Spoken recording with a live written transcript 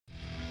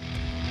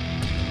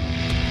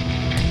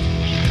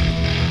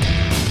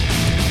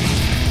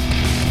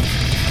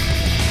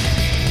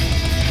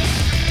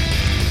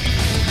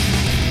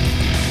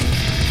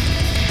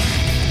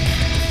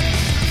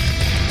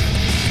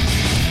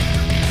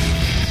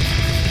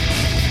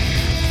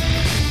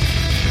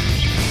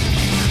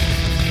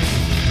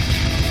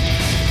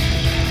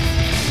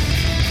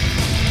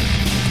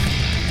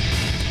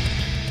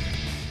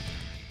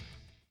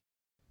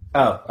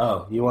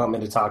Oh, you want me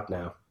to talk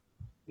now?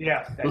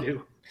 Yeah, I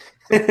do.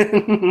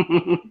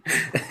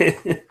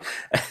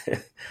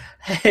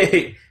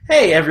 Hey,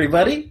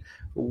 everybody.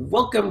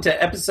 Welcome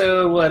to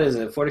episode, what is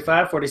it,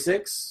 45,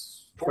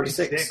 46?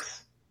 46.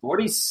 46.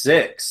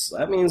 46.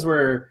 That means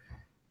we're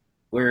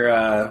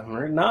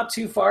not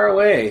too far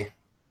away.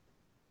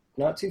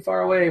 Not too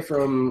far away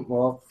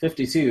from,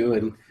 52,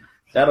 and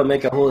that'll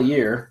make a whole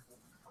year.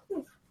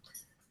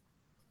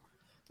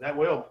 That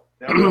will.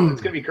 That will.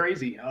 It's going to be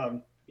crazy.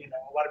 A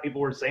lot of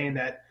people were saying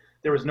that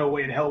there was no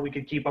way in hell we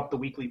could keep up the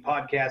weekly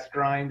podcast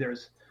grind.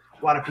 There's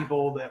a lot of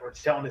people that were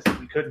telling us that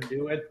we couldn't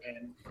do it,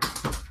 and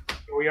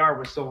here we are.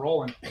 We're still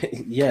rolling.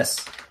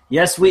 Yes,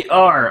 we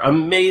are.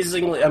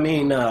 Amazingly. I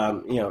mean,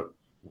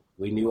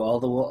 we knew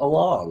all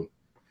along.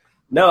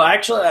 No,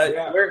 actually,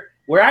 Yeah.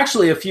 we're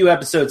actually a few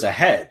episodes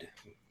ahead.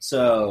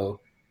 So,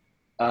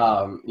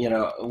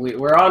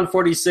 we're on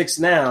 46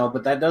 now,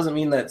 but that doesn't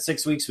mean that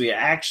 6 weeks we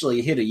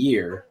actually hit a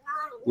year.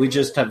 We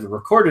just have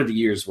recorded a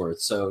year's worth.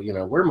 So,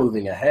 we're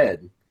moving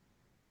ahead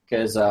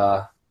because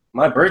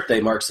my birthday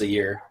marks a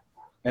year.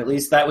 At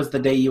least that was the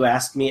day you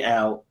asked me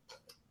out.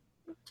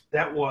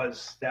 That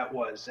was.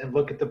 And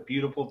look at the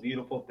beautiful,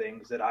 beautiful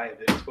things that I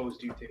have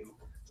exposed you to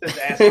since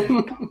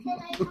asking.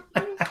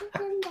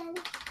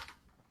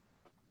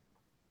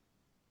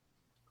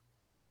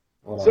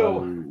 Hold So-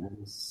 on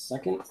 1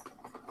 second.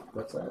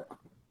 What's that?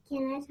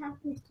 Can I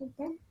talk to Mr.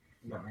 Dunn?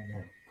 No,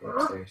 go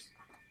upstairs.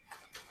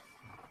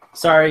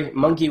 Sorry,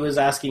 Monkey was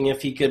asking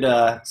if he could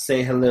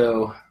say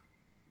hello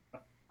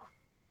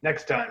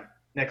Next time.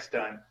 next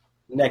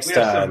We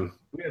time.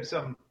 have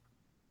some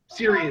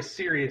serious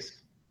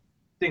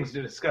things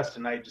to discuss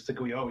tonight, just like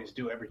we always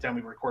do every time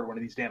we record one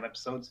of these damn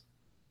episodes.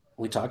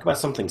 We talk about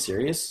something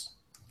serious?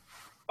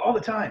 All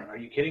the time. Are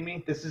you kidding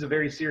me? This is a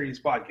very serious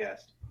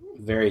podcast.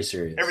 Very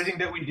serious. Everything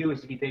that we do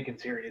is to be taken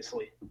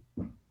seriously.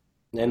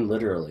 And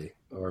literally,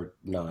 or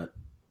not.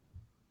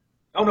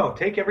 Oh no,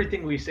 take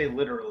everything we say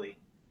literally.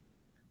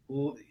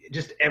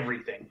 Just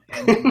everything.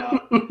 And then,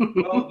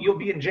 well, you'll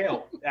be in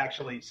jail,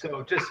 actually.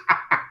 So just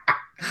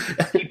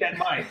keep that in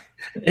mind.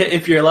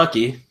 If you're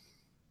lucky.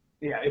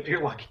 Yeah, if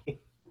you're lucky.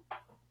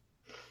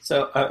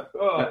 So,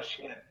 Oh,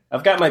 shit.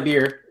 I've got my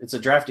beer. It's a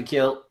Drafty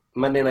Kilt,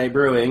 Monday Night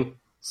Brewing.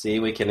 See,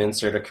 we can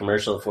insert a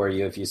commercial for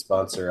you if you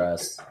sponsor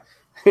us.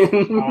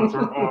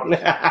 Sponsor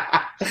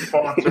us.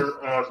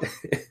 Sponsor us.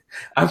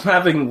 I'm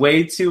having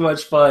way too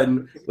much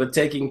fun with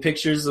taking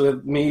pictures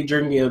of me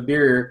drinking a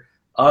beer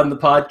on the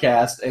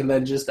podcast and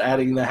then just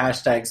adding the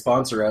hashtag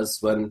sponsor us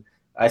when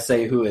I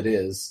say who it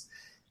is.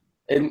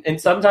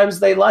 And sometimes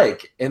they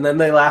like, and then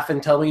they laugh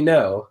and tell me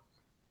no.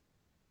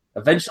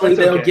 Eventually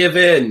That's they'll okay. give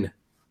in.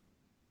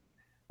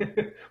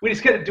 We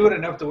just got to do it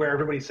enough to where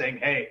everybody's saying,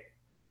 hey,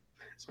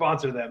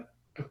 sponsor them.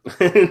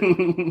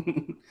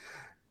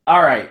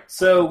 All right,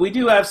 so we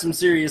do have some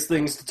serious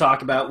things to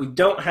talk about. We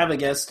don't have a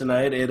guest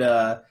tonight. It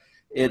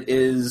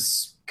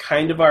is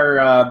kind of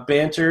our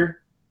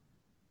banter.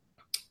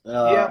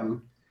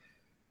 To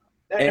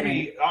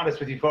be honest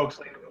with you folks,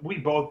 like we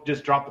both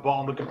just dropped the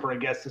ball on looking for a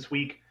guest this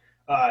week.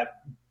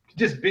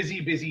 Just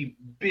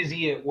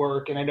busy at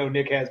work, and I know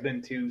Nick has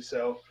been too.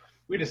 So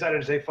we decided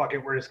to say, "Fuck it,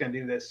 we're just going to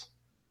do this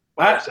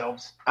by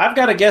ourselves." I've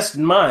got a guest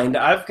in mind.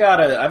 I've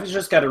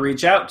just got to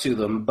reach out to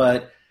them,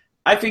 but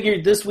I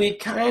figured this week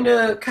kind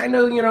of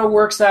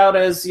works out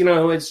as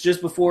it's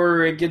just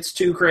before it gets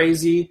too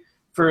crazy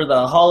for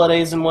the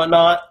holidays and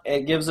whatnot.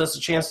 It gives us a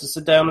chance to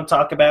sit down and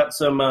talk about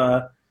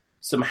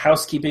some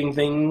housekeeping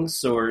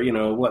things or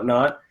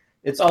whatnot.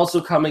 It's also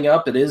coming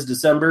up. It is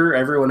December.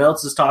 Everyone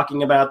else is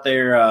talking about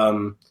their I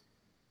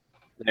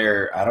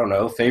don't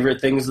know, favorite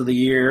things of the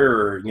year,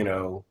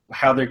 or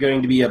how they're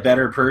going to be a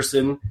better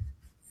person.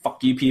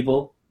 Fuck you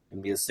people,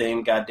 and be the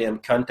same goddamn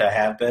cunt I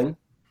have been.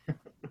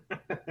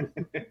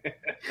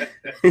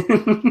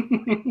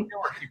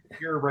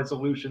 Your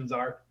resolutions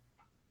are.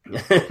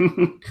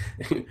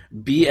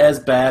 Be as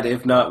bad,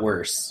 if not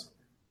worse.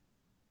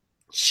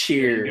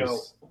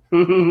 Cheers.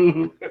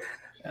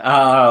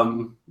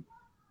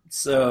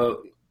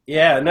 So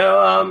yeah,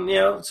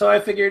 no, so I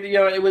figured,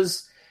 it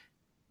was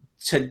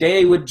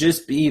today would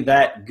just be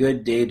that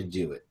good day to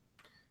do it.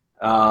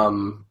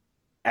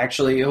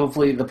 Actually,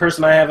 hopefully the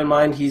person I have in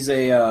mind, he's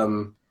a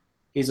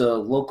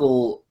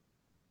local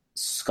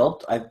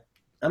sculpt.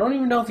 I don't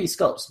even know if he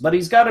sculpts, but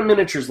he's got a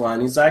miniatures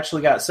line. He's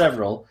actually got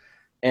several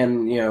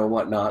and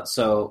whatnot.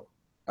 So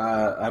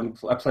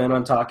I plan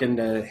on talking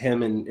to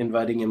him and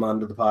inviting him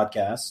onto the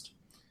podcast.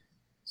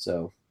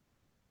 So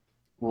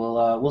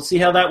we'll see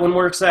how that one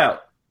works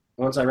out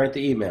once I write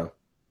the email.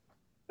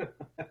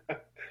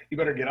 You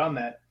better get on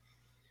that.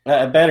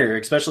 I better,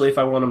 especially if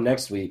I want him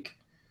next week.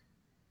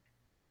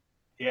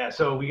 Yeah,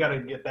 so we got to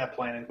get that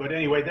planning. But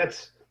anyway,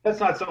 that's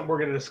not something we're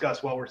going to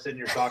discuss while we're sitting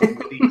here talking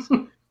with these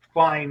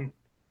fine,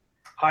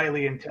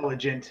 highly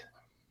intelligent,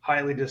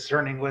 highly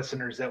discerning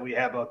listeners that we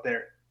have out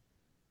there.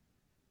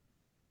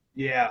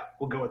 Yeah,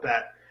 we'll go with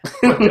that.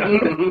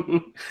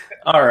 But,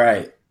 All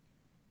right.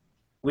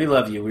 We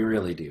love you. We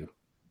really do.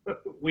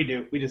 we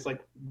do. We just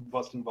like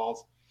busting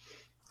balls.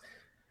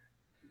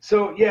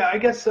 So, yeah, I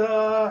guess,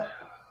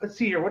 let's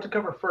see here. What to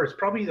cover first?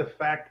 Probably the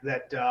fact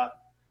that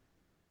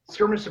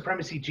Skirmish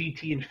Supremacy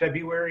GT in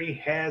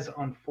February has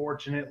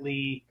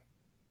unfortunately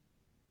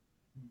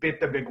bit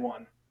the big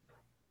one.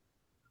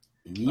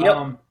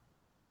 Yep.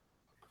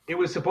 It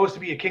was supposed to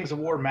be a Kings of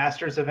War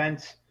Masters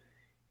event,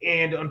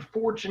 and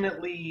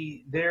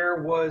unfortunately,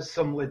 there was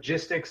some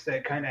logistics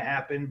that kind of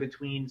happened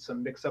between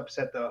some mix-ups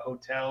at the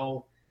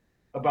hotel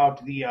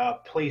about the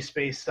play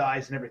space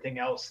size and everything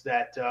else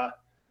that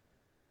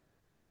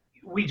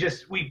we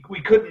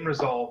couldn't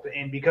resolve,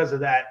 and because of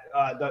that,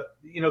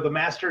 the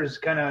Masters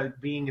kind of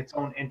being its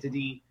own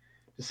entity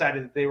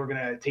decided that they were going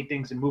to take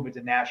things and move it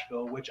to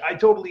Nashville, which I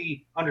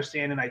totally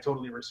understand and I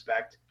totally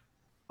respect.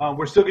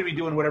 We're still going to be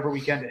doing whatever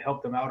we can to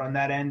help them out on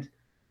that end.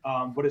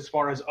 But as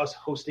far as us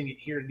hosting it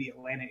here in the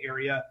Atlanta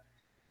area,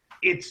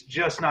 it's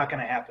just not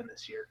going to happen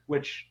this year,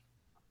 which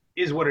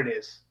is what it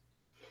is.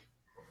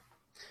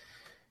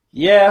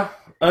 Yeah,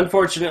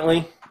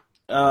 unfortunately.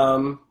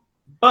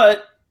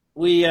 But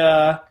we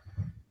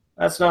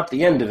that's not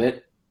the end of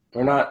it.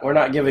 We're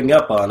not giving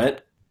up on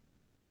it.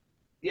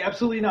 Yeah,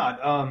 absolutely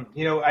not.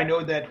 I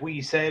know that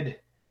we said,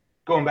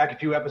 going back a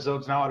few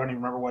episodes now, I don't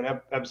even remember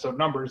what episode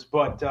numbers,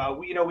 but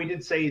we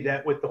did say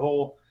that with the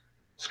whole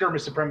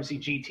Skirmish Supremacy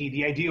GT,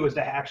 the idea was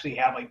to actually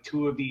have like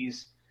two of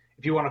these,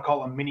 if you want to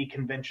call them mini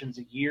conventions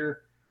a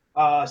year.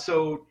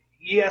 So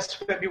yes,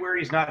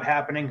 February is not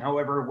happening.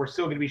 However, we're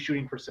still going to be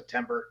shooting for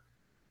September,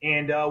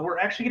 and we're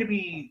actually going to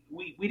be.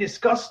 We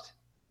discussed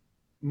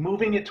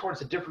moving it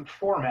towards a different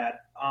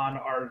format on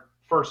our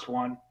first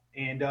one.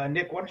 And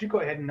Nick, why don't you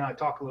go ahead and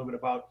talk a little bit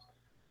about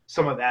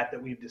some of that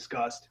we've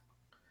discussed?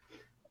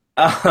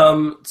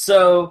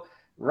 So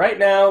right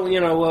now,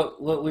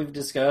 what we've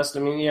discussed, I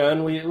mean,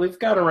 and we've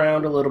got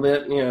around a little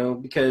bit,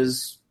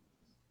 because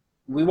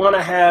we want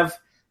to have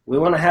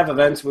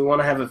events, we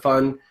want to have it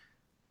fun,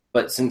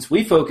 but since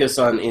we focus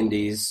on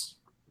indies,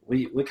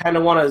 we kind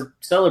of want to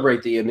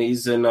celebrate the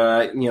indies and,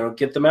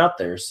 get them out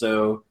there.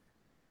 So,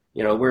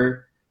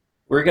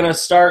 we're going to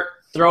start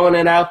throwing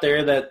it out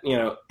there that,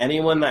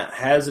 anyone that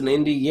has an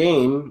indie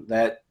game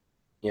that,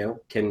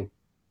 can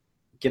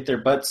get their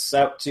butts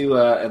out to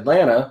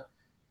Atlanta,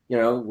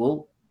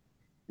 we'll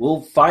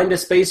find a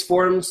space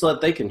for them so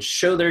that they can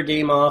show their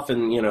game off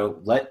and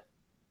let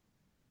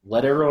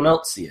everyone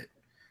else see it.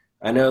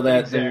 I know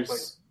that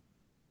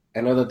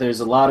there's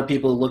a lot of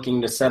people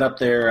looking to set up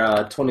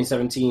their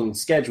 2017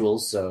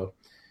 schedules, so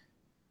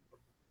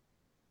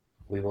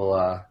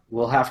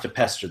we'll have to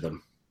pester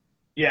them.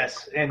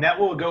 Yes, and that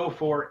will go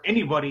for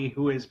anybody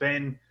who has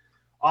been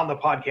on the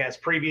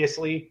podcast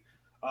previously.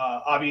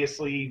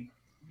 Obviously,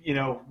 you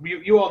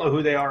all know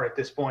who they are at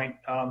this point.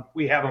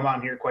 We have them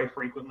on here quite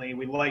frequently.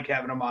 We like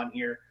having them on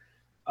here.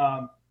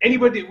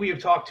 Anybody that we have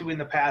talked to in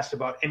the past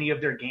about any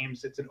of their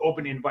games, it's an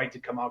open invite to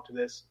come out to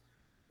this.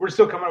 We're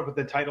still coming up with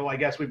the title. I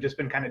guess we've just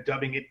been kind of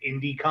dubbing it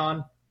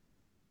IndieCon.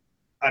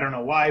 I don't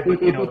know why, but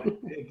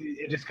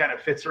it just kind of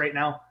fits right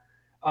now.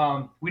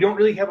 We don't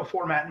really have a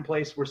format in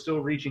place. We're still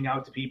reaching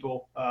out to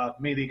people,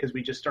 mainly because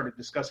we just started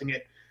discussing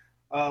it.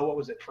 What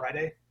was it,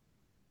 Friday?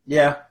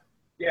 Yeah.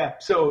 Yeah.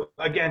 So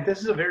again, this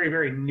is a very,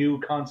 very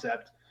new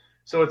concept.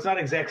 So it's not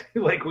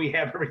exactly like we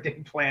have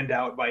everything planned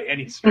out by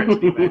any stretch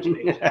of the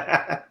imagination.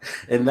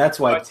 And that's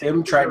why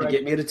Tim tried to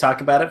get me to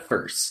talk about it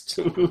first.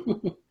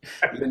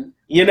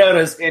 You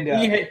notice,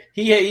 and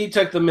he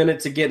took the minute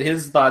to get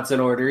his thoughts in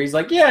order. He's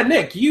like, "Yeah,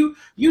 Nick, you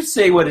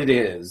say what it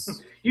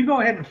is. You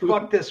go ahead and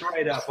fuck this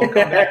right up. I'll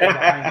come back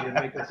behind you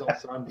and make this all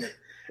sound good."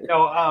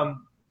 No,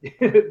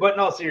 but in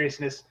all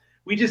seriousness,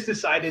 we just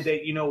decided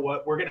that,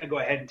 we're going to go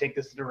ahead and take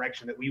this the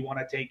direction that we want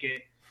to take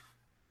it.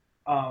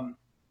 For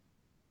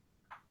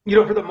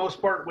the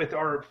most part, with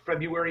our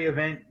February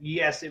event,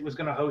 yes, it was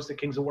going to host the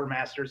Kings of War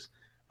Masters,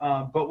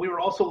 but we were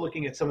also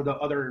looking at some of the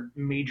other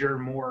major,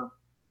 more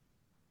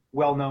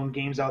well-known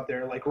games out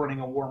there, like running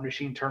a War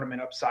Machine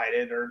tournament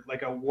upsided, or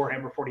like a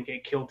Warhammer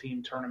 40K Kill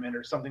Team tournament,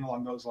 or something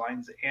along those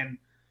lines. And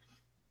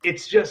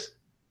it's just,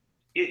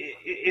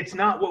 it's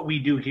not what we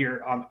do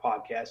here on the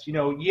podcast.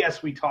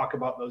 Yes, we talk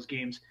about those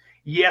games.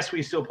 Yes,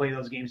 we still play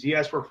those games.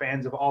 Yes, we're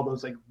fans of all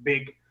those like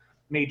big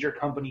major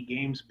company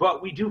games, but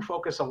we do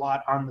focus a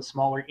lot on the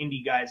smaller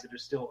indie guys that are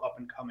still up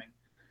and coming.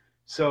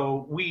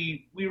 So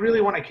we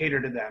really want to cater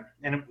to them.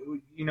 And,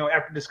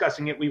 after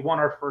discussing it, we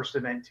want our first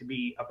event to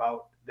be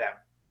about them.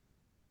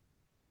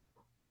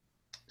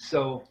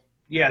 So,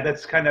 yeah,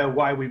 that's kind of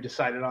why we've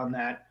decided on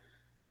that.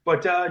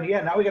 But,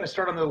 now we got to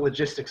start on the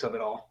logistics of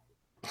it all.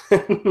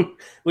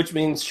 Which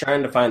means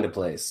trying to find a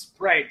place.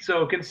 Right.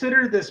 So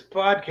consider this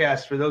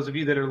podcast, for those of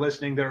you that are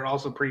listening that are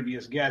also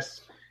previous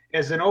guests,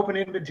 as an open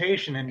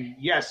invitation. And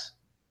yes,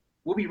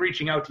 we'll be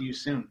reaching out to you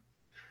soon.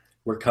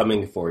 We're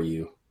coming for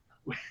you.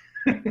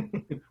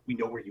 We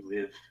know where you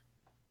live.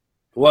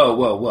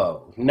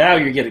 Whoa. Now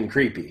you're getting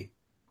creepy.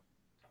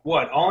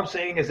 What? All I'm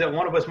saying is that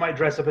one of us might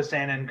dress up as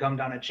Santa and come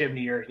down a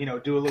chimney, or,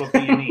 do a little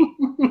P&E.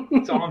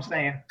 That's all I'm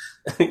saying.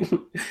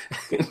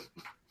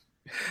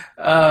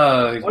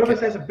 One of us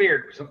has a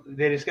beard. So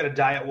they just got to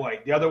dye it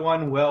white. The other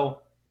one,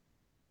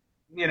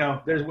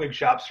 there's wig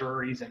shops for a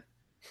reason.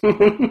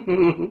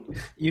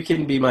 You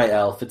can be my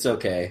elf. It's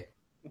okay.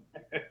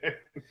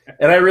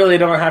 And I really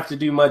don't have to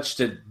do much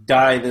to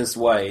dye this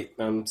white.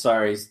 I'm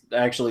sorry.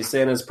 Actually,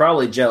 Santa's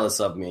probably jealous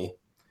of me.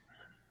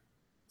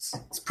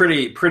 It's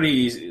pretty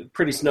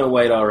Snow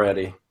White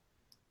already.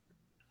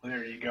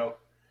 There you go.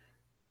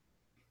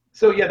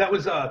 So yeah, that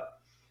was the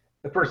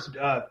first.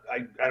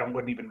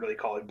 Wouldn't even really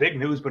call it big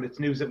news, but it's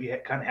news that we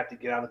kind of have to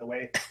get out of the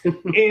way. And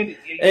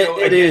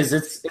it is.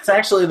 It's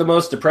actually the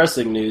most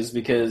depressing news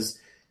because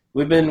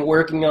we've been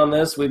working on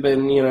this. We've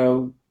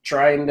been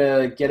trying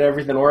to get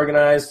everything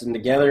organized and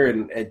together,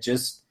 and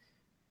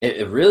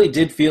it really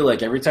did feel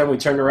like every time we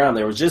turned around,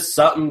 there was just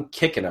something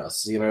kicking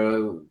us.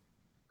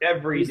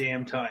 Every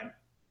damn time.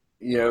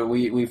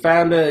 We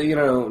found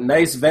a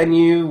nice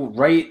venue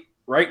right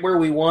where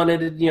we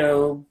wanted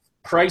it.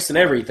 Price and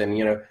everything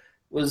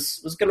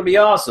was going to be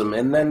awesome.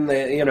 And then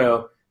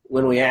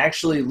when we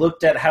actually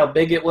looked at how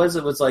big it was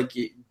like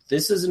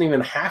this isn't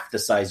even half the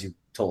size you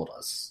told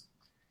us.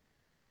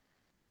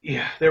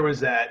 Yeah, there was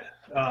that.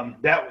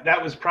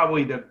 That was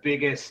probably the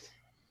biggest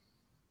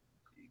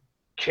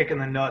kick in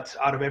the nuts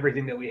out of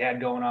everything that we had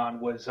going on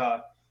was.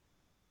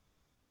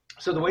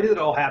 So the way that it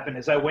all happened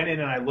is I went in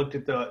and I looked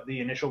at the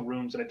initial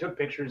rooms and I took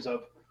pictures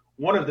of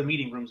one of the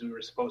meeting rooms we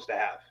were supposed to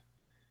have.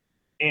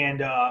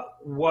 And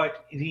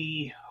what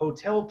the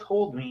hotel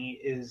told me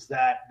is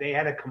that they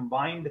had a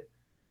combined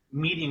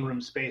meeting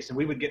room space, and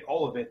we would get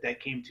all of it, that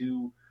came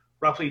to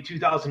roughly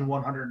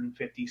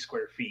 2,150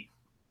 square feet,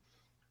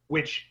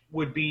 which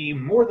would be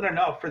more than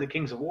enough for the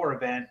Kings of War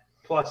event,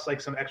 plus like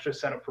some extra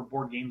setup for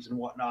board games and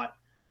whatnot.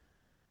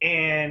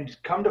 And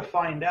come to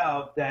find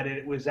out that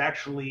it was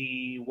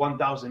actually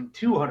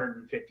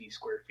 1,250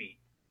 square feet,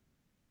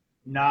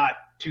 not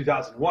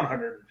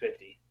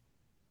 2,150.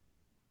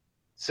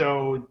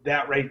 So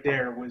that right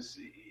there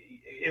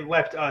it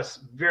left us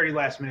very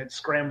last minute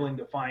scrambling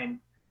to find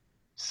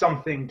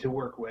something to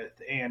work with.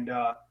 And,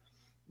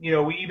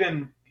 we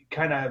even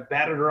kind of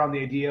batted around the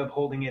idea of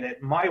holding it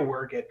at my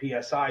work at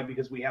PSI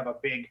because we have a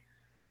big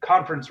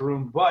conference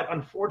room. But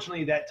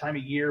unfortunately, that time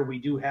of year, we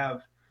do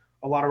have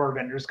a lot of our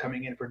vendors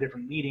coming in for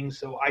different meetings.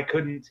 So I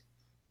couldn't,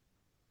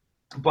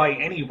 by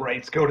any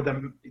rights, go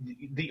to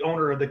the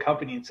owner of the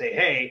company and say,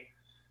 hey,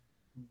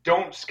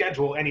 don't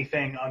schedule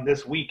anything on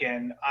this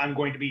weekend. I'm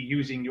going to be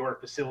using your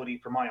facility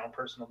for my own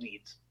personal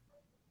needs.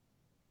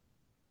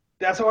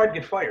 That's how I'd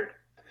get fired.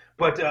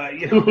 But, I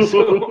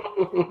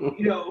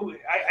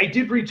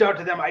did reach out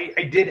to them. I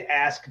did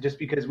ask just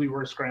because we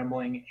were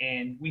scrambling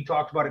and we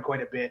talked about it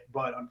quite a bit,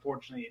 but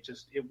unfortunately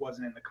it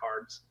wasn't in the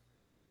cards.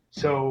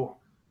 So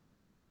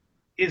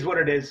is what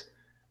it is.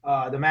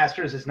 The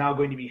Masters is now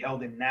going to be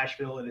held in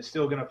Nashville. It is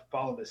still going to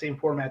follow the same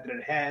format that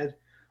it had.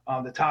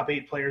 The top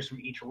 8 players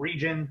from each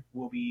region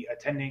will be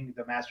attending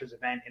the Masters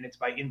event, and it's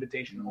by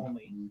invitation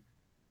only.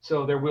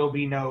 So there will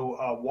be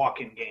no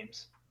walk-in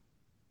games.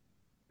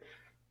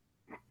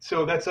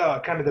 So that's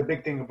kind of the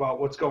big thing about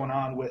what's going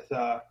on with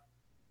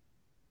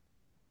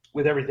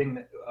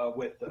everything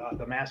with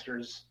the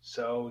Masters.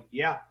 So,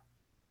 yeah.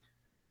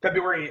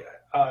 February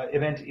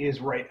event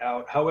is right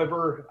out.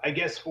 However, I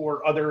guess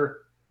for other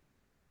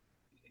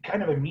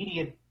kind of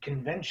immediate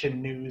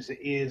convention news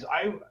is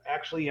I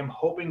actually am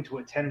hoping to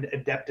attend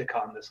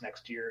Adepticon this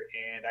next year,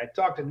 and I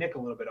talked to Nick a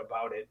little bit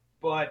about it,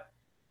 but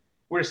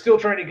we're still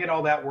trying to get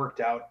all that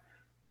worked out.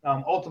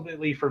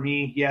 Ultimately, for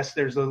me, yes,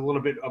 there's a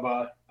little bit of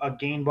a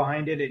gain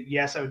behind it.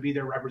 Yes, I would be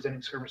there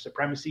representing Skirmish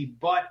Supremacy,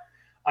 but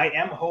I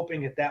am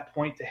hoping at that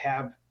point to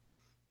have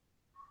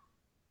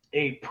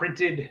a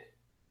printed,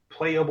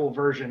 playable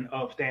version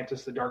of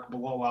Thantis the Dark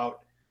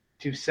Blowout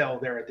to sell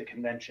there at the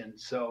convention.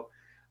 So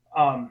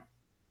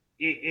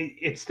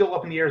it's still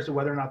up in the air as to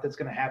whether or not that's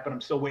going to happen. I'm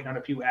still waiting on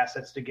a few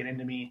assets to get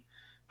into me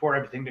for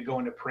everything to go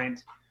into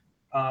print.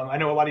 I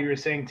know a lot of you are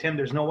saying, Tim,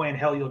 there's no way in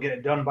hell you'll get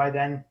it done by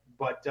then,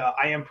 but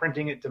I am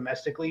printing it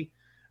domestically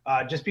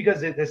just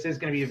because this is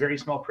going to be a very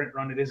small print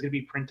run. It is going to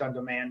be print on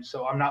demand,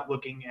 so I'm not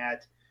looking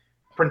at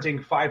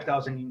printing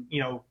 5,000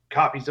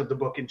 copies of the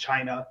book in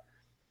China,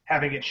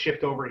 having it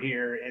shipped over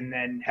here, and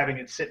then having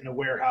it sit in a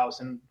warehouse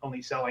and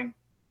only selling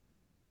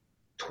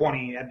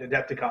 20 at the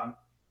Adepticon.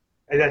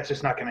 That's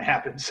just not going to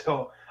happen.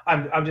 So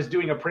I'm just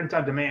doing a print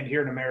on demand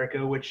here in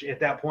America, which at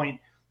that point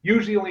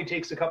usually only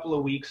takes a couple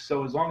of weeks.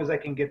 So as long as I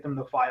can get them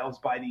the files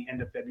by the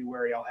end of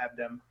February, I'll have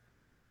them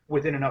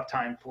within enough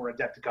time for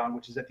Adepticon,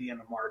 which is at the end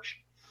of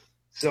March.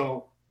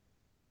 So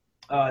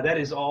that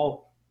is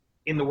all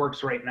in the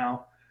works right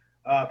now.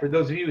 For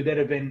those of you that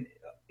have been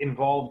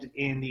involved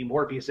in the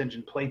Morpheus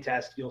Engine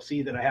playtest, you'll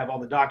see that I have all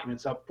the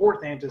documents up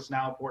for Thantis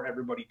now for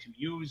everybody to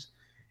use.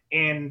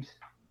 And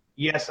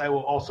yes, I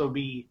will also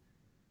be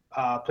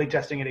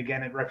playtesting it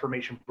again at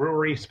Reformation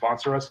Brewery,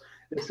 sponsor us,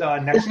 this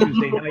next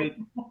Tuesday night,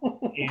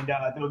 and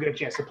they'll get a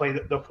chance to play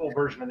the full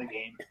version of the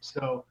game.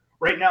 So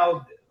right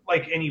now,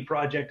 like any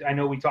project, I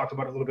know we talked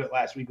about it a little bit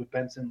last week with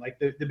Benson, like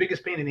the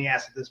biggest pain in the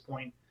ass at this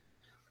point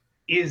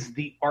is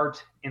the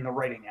art and the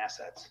writing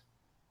assets.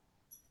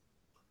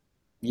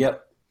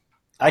 Yep.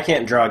 I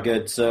can't draw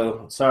good,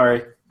 so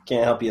sorry.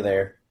 Can't help you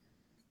there.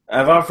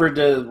 I've offered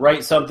to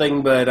write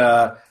something,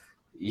 but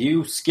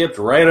you skipped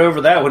right over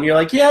that one. You're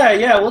like,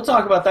 yeah, we'll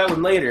talk about that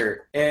one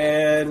later.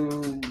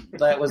 And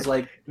that was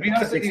like to be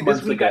honest with you,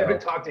 this week I haven't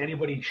talked to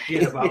anybody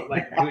shit about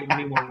like doing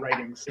any more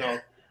writing. So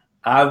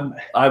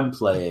I'm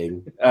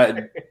playing.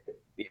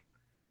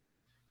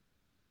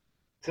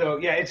 So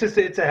yeah, it's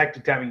a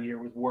hectic time of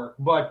year with work,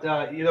 but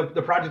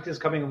the project is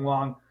coming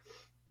along.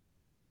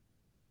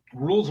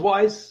 Rules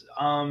wise,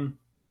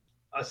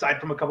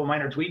 aside from a couple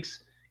minor tweaks,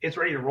 it's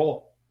ready to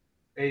roll.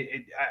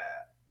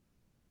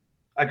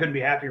 I couldn't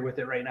be happier with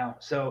it right now.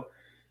 So,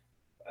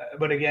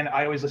 but again,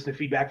 I always listen to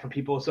feedback from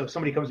people. So if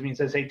somebody comes to me and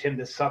says, "Hey Tim,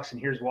 this sucks,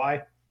 and here's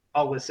why,"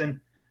 I'll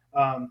listen.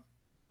 Now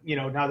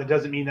that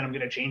doesn't mean that I'm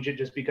going to change it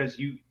just because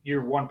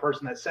you're one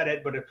person that said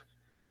it, but if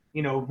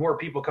more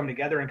people come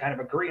together and kind of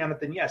agree on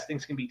it, then yes,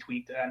 things can be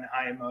tweaked. And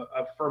I am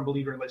a firm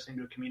believer in listening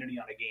to a community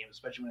on a game,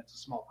 especially when it's a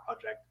small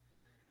project.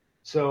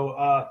 So,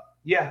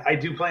 I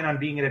do plan on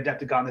being at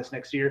Adepticon this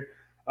next year.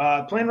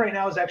 Plan right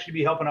now is actually to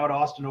be helping out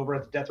Austin over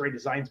at the Death Ray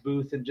Designs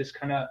booth and just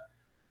kind of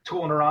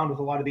tooling around with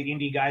a lot of the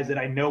indie guys that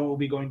I know will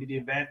be going to the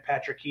event.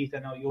 Patrick Keith, I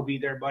know you'll be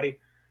there, buddy.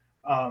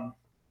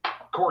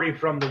 Corey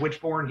from the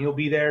Witchborn, he'll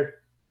be there.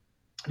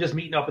 Just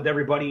meeting up with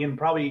everybody, and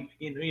probably,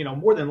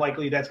 more than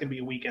likely that's going to be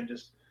a weekend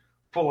just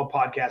full of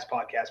podcast.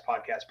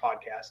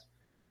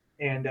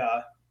 And,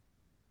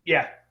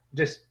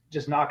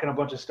 just knocking a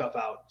bunch of stuff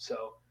out.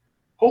 So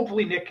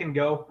hopefully Nick can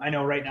go. I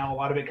know right now a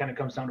lot of it kind of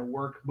comes down to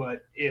work,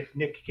 but if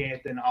Nick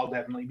can't, then I'll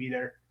definitely be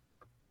there.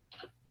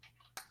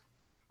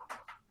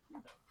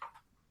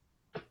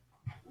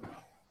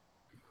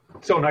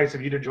 So nice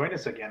of you to join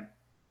us again.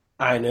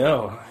 I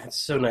know. It's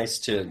so nice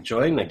to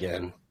join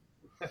again.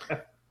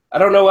 I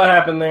don't know what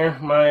happened there.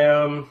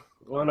 My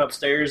went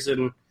upstairs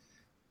and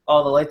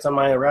all the lights on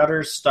my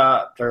router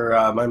stopped, or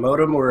my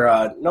modem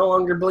were no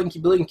longer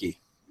blinky.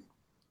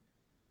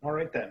 All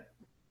right then.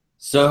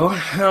 So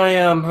I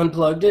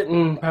unplugged it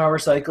and power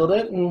cycled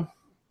it, and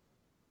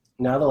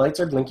now the lights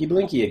are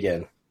blinky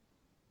again.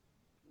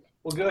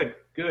 Well,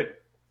 good.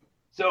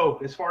 So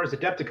as far as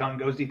Adepticon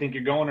goes, do you think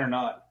you're going or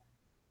not?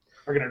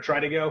 Are going to try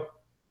to go?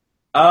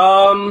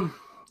 I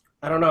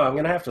don't know. I'm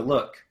going to have to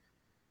look.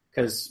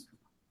 Because,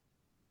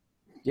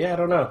 I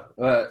don't know.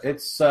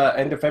 It's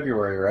end of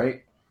February,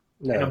 right?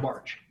 No. End of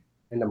March.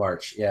 End of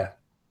March, yeah.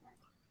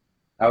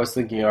 I was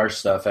thinking our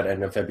stuff at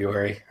end of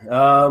February.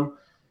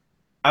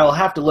 I will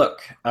have to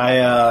look. I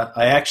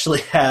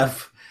actually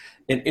have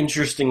an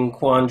interesting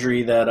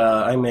quandary that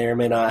I may or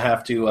may not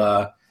have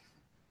to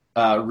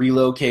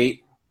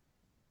relocate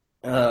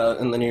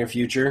in the near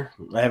future.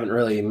 I haven't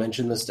really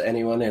mentioned this to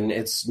anyone, and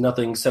it's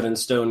nothing set in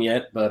stone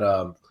yet,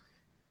 but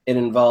it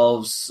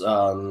involves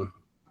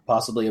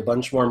possibly a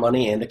bunch more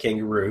money and a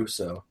kangaroo.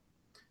 So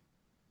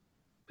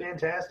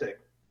fantastic.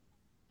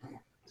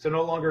 So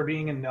no longer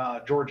being in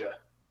Georgia.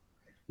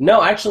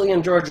 No, actually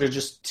in Georgia,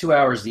 just 2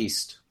 hours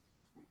east.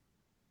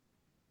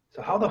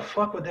 So how the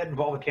fuck would that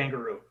involve a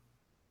kangaroo?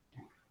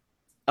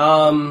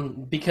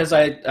 Because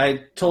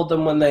I told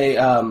them when they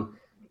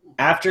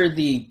after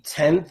the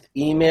 10th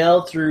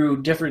email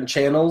through different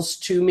channels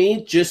to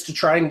me, just to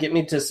try and get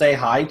me to say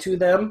hi to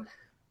them,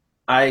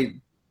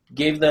 I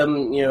gave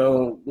them,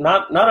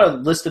 not a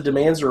list of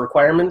demands or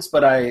requirements,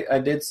 but I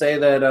did say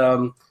that,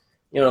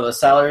 the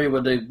salary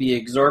would be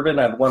exorbitant.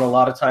 I'd want a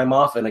lot of time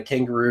off and a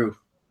kangaroo.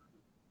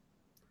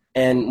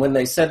 And when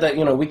they said that,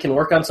 we can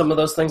work on some of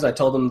those things, I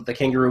told them that the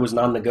kangaroo was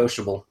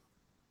non-negotiable.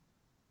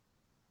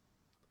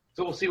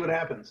 So we'll see what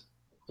happens.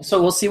 So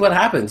we'll see what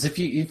happens. If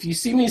you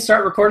see me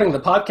start recording the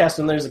podcast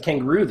and there's a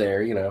kangaroo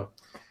there,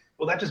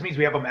 Well, that just means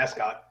we have a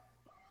mascot.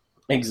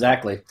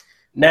 Exactly.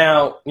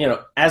 Now,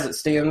 as it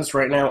stands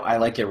right now, I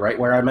like it right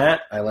where I'm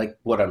at. I like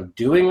what I'm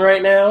doing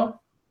right now.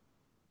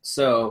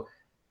 So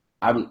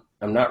I'm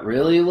not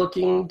really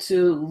looking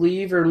to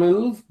leave or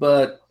move,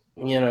 but,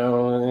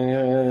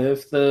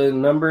 if the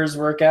numbers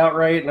work out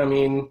right, Well,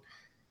 and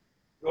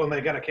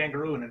they got a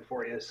kangaroo in it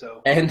for you,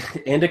 so. And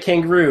a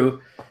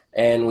kangaroo.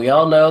 And we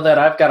all know that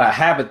I've got a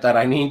habit that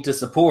I need to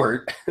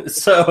support.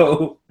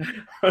 So,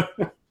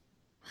 but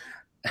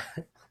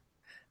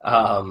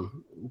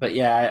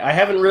yeah, I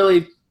haven't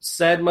really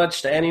said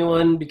much to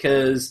anyone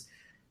because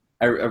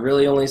I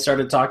really only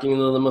started talking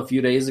to them a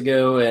few days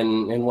ago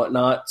and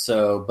whatnot.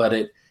 So, but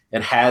it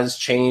has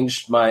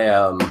changed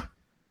my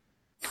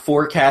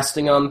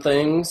forecasting on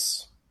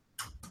things.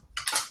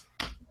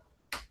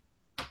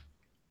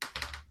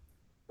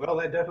 Well,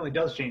 that definitely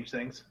does change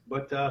things.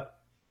 But,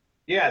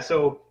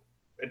 so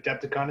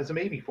Adepticon is a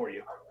maybe for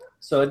you.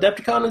 So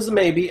Adepticon is a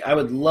maybe. I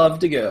would love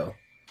to go.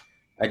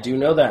 I do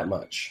know that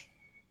much.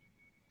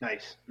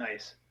 Nice.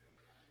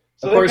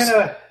 So of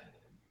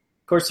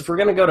course, if we're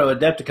going to go to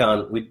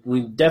Adepticon,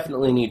 we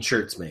definitely need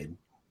shirts made.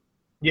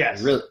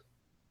 Yes.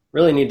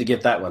 Really need to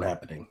get that one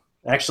happening.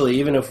 Actually,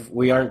 even if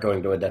we aren't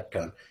going to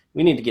Adepticon,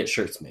 we need to get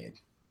shirts made.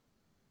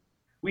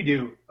 We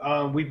do.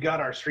 We've got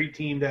our street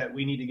team that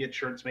we need to get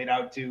shirts made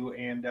out to,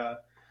 and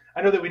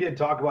I know that we did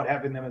talk about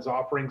having them as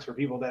offerings for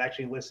people that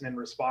actually listen and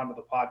respond to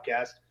the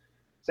podcast,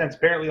 since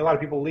apparently a lot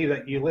of people believe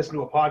that you listen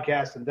to a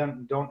podcast and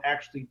don't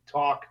actually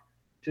talk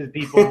to the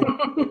people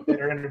that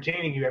are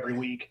entertaining you every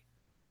week.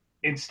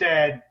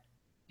 Instead,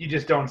 you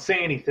just don't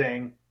say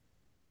anything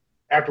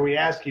after we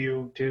ask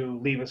you to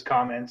leave us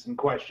comments and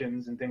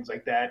questions and things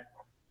like that.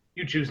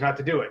 You choose not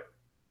to do it.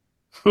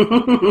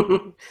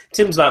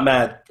 Tim's not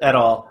mad at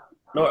all.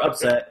 Nor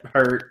upset,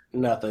 hurt,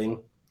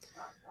 nothing.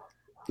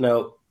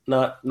 No,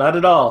 not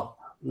at all.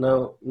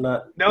 No,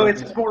 not. No,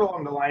 it's just more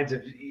along the lines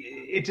of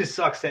it just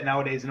sucks that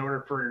nowadays, in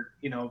order for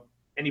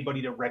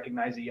anybody to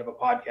recognize that you have a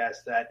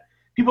podcast, that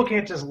people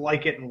can't just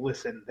like it and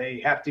listen. They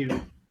have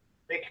to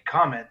make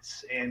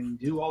comments and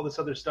do all this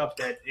other stuff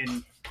that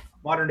in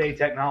modern day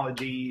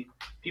technology,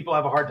 people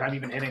have a hard time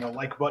even hitting a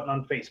like button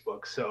on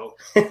Facebook. So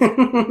I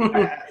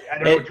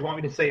don't know what you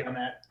want me to say on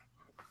that.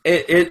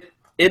 It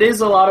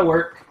is a lot of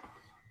work.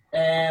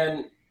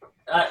 And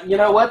you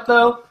know what,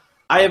 though?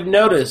 I have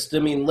noticed, I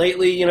mean,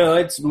 lately,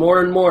 it's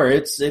more and more.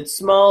 It's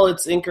small,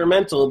 it's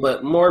incremental,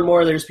 but more and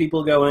more there's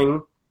people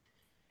going,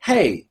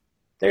 hey,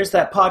 there's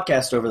that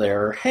podcast over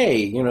there. Or,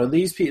 hey,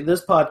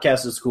 this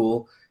podcast is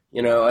cool.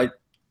 I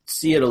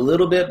see it a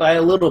little bit by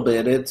a little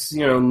bit. It's,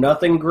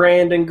 nothing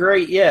grand and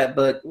great yet,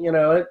 but,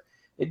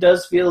 it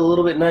does feel a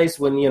little bit nice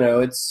when,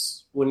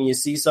 it's when you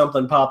see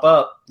something pop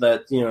up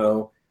that,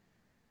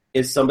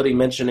 is somebody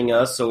mentioning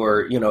us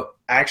or,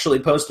 actually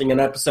posting an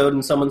episode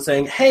and someone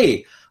saying,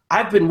 hey,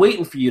 I've been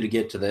waiting for you to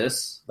get to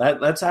this.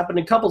 That's happened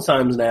a couple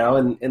times now,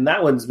 and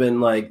that one's been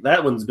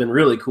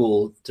really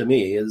cool to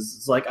me.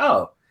 It's like,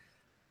 oh,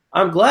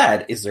 I'm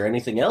glad. Is there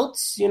anything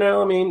else?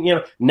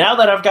 Now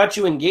that I've got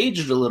you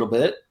engaged a little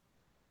bit,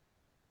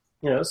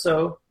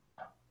 so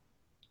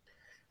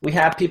we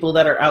have people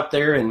that are out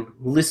there and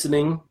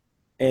listening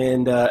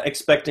and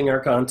expecting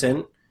our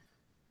content.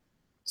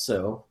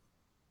 So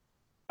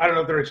I don't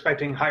know if they're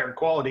expecting higher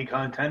quality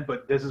content,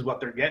 but this is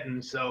what they're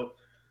getting. So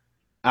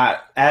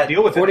at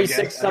deal with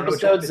 46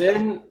 episodes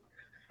in,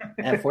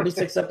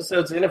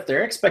 if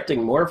they're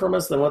expecting more from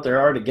us than what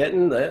they're already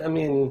getting, I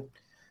mean,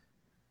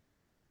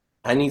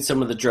 I need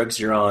some of the drugs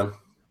you're on.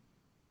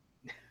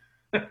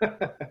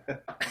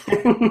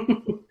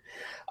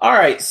 All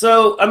right,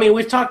 so I mean,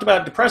 we've talked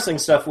about depressing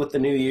stuff with the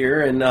new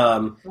year, and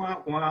that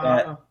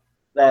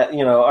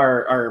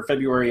our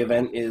February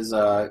event is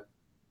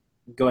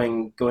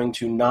going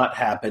to not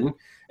happen.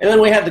 And then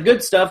we have the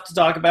good stuff to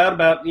talk about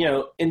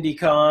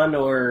IndieCon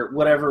or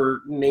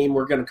whatever name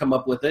we're going to come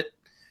up with it.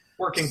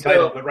 Working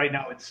title, but right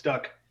now it's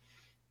stuck.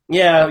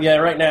 Yeah.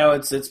 Right now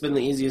it's been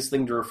the easiest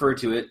thing to refer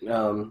to it.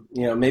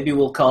 Maybe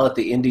we'll call it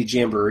the Indie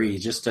Jamboree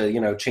just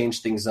to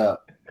change things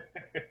up.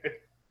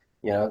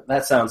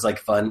 That sounds like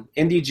fun.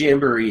 Indie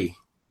Jamboree.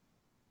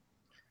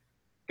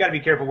 Got to be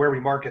careful where we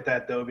market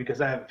that, though, because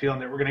I have a feeling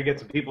that we're going to get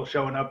some people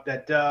showing up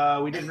that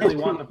we didn't really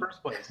want in the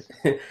first place.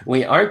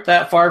 We aren't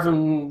that far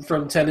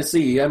from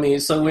Tennessee. I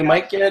mean, so we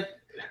might get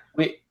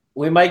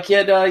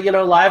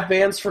live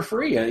bands for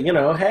free.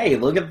 Hey,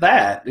 look at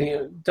that.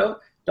 Don't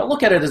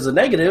look at it as a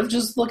negative.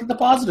 Just look at the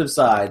positive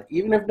side.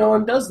 Even if no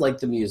one does like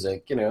the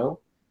music,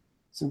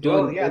 some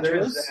doing. Well, there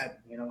is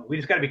that. We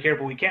just got to be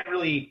careful. We can't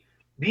really,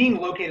 being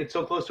located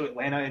so close to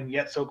Atlanta and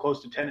yet so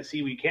close to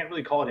Tennessee, we can't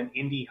really call it an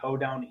indie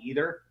hoedown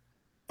either.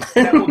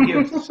 That will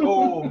give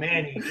so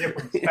many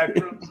different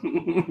spectrums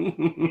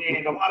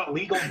and a lot of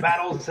legal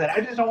battles that I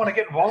just don't want to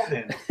get involved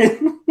in.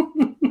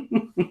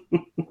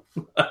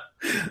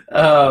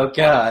 Oh,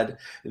 God.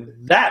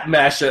 That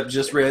mashup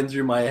just ran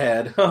through my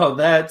head. Oh,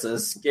 that's a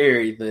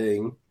scary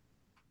thing.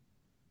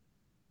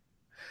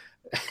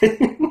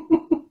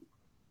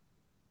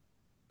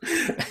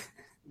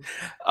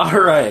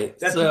 All right.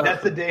 That's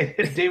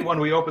the day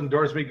when we open the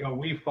doors, we go,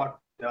 we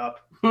fucked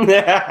up.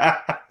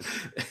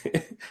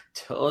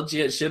 Told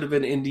you it should have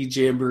been Indie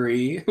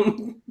Jamboree.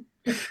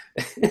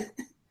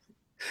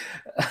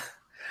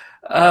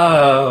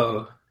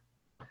 Oh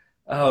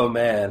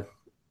man.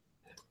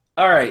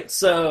 All right,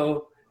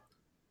 so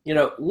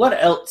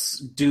what else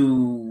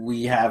do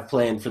we have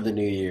planned for the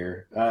new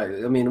year? I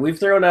mean, we've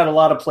thrown out a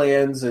lot of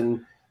plans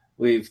and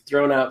we've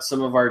thrown out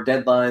some of our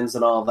deadlines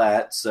and all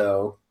that.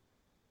 So,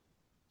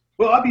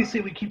 well,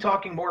 obviously, we keep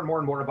talking more and more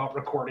and more about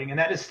recording, and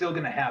that is still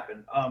going to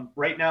happen.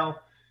 Right now,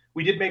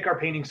 we did make our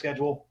painting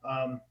schedule.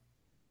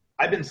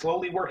 I've been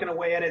slowly working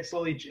away at it.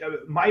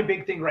 My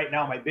big thing right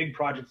now, my big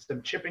project is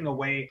I'm chipping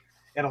away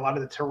at a lot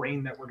of the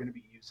terrain that we're going to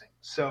be using.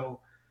 So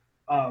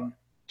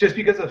just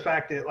because of the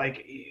fact that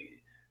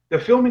the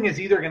filming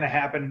is either going to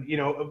happen,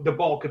 the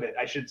bulk of it,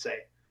 I should say,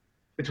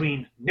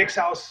 between Nick's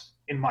house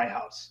and my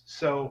house.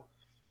 So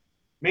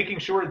making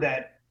sure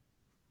that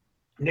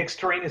Nick's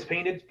terrain is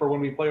painted for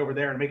when we play over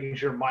there and making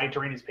sure my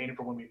terrain is painted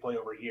for when we play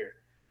over here.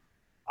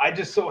 I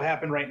just so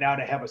happen right now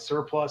to have a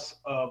surplus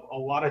of a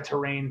lot of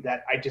terrain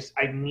that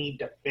I need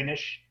to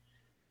finish.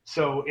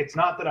 So it's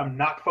not that I'm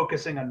not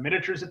focusing on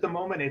miniatures at the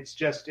moment. It's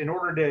just in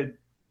order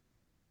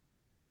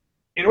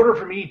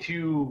for me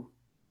to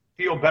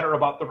feel better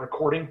about the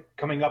recording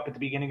coming up at the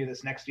beginning of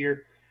this next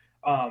year,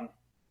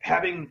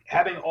 having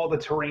all the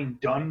terrain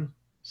done.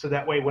 So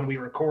that way when we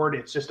record,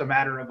 it's just a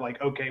matter of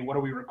okay, what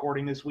are we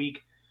recording this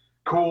week?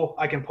 Cool.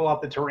 I can pull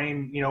out the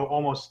terrain,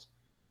 almost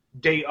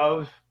day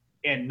of,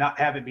 and not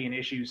have it be an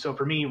issue. So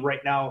for me right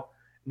now,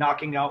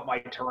 knocking out my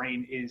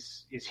terrain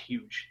is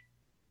huge.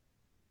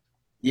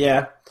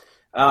 Yeah.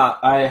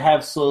 I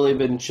have slowly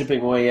been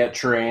chipping away at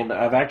terrain.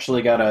 I've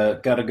actually got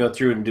to go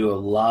through and do a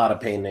lot of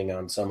painting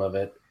on some of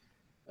it,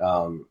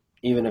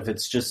 even if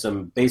it's just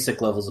some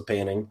basic levels of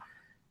painting.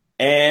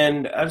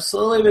 And I've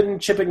slowly been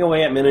chipping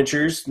away at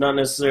miniatures, not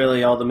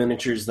necessarily all the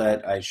miniatures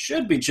that I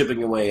should be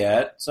chipping away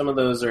at. Some of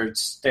those are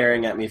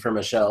staring at me from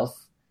a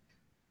shelf.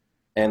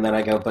 And then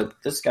I go, but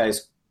this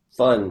guy's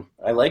fun.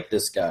 I like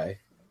this guy.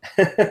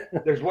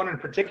 There's one in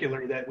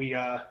particular that we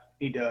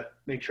need to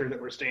make sure that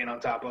we're staying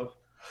on top of.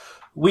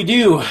 We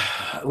do.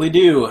 We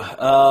do.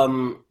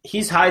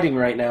 He's hiding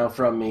right now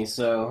from me,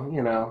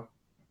 so,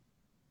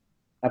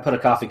 I put a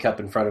coffee cup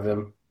in front of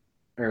him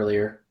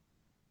earlier.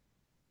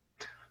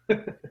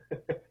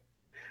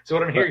 So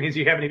what I'm hearing is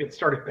you haven't even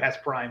started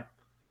past Prime.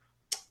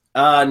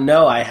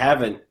 No, I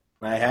haven't.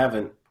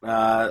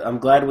 I'm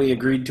glad we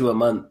agreed to a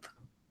month.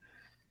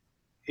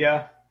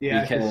 Yeah,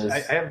 because I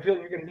have a feeling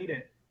you're going to need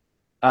it.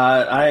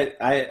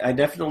 I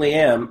definitely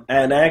am,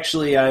 and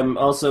actually, I'm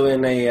also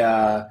in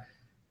a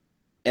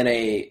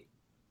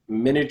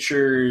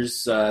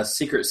miniatures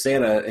Secret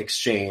Santa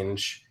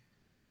exchange,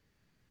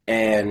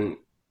 and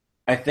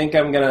I think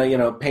I'm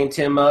gonna paint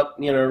him up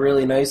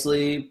really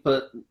nicely,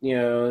 put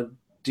do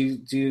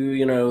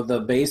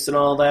the base and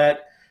all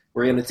that.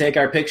 We're gonna take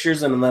our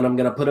pictures, and then I'm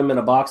gonna put them in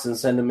a box and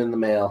send them in the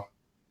mail.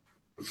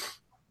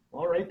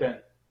 All right then.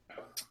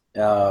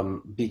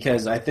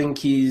 Because I think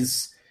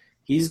he's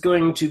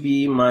going to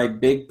be my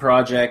big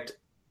project,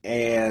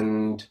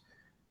 and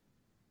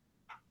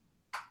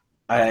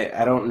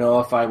I don't know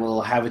if I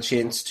will have a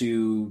chance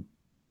to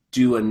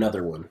do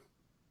another one,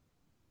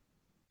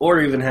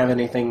 or even have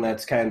anything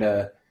that's kind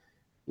of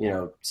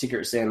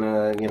Secret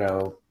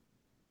Santa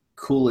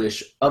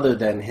coolish other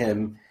than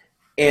him,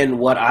 and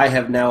what I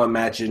have now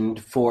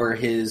imagined for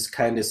his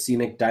kind of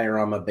scenic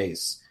diorama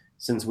base,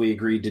 since we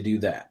agreed to do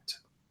that.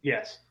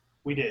 Yes,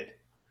 we did.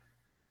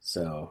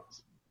 So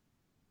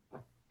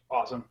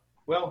awesome.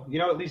 Well,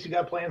 at least you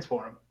got plans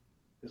for him,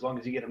 as long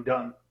as you get them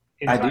done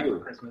in time for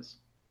Christmas.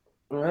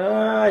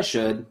 I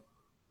should.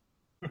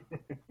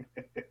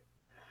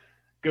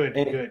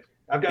 Good.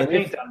 I've got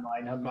paint on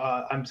mine.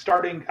 I'm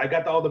starting. I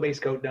got all the base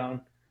coat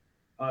down,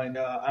 and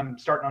I'm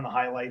starting on the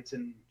highlights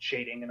and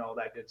shading and all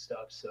that good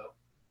stuff. So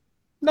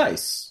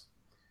nice.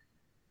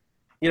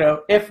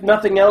 If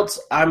nothing else,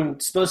 I'm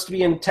supposed to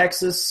be in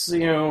Texas,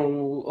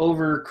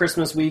 over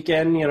Christmas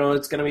weekend.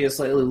 It's going to be a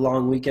slightly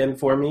long weekend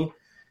for me.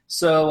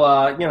 So,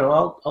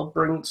 I'll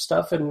bring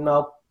stuff and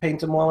I'll paint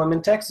them while I'm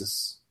in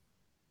Texas.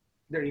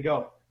 There you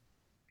go.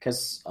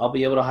 Because I'll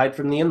be able to hide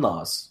from the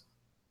in-laws.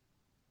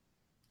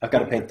 I've got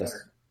to paint this.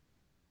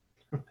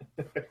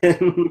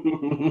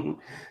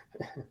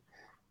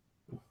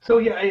 So,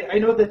 yeah, I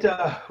know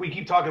that we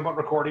keep talking about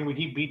recording. We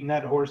keep beating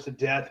that horse to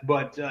death.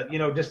 But,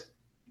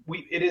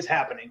 it is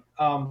happening.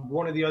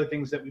 One of the other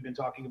things that we've been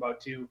talking about,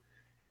 too,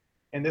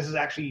 and this is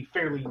actually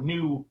fairly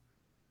new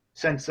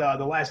since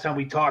the last time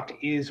we talked,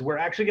 is we're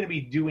actually going to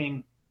be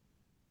doing,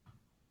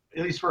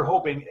 at least we're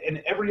hoping,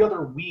 an every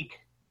other week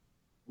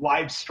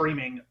live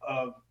streaming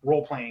of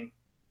role-playing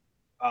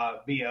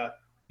via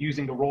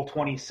using the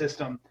Roll20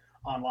 system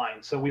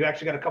online. So we've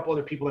actually got a couple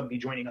other people that will be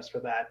joining us for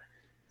that.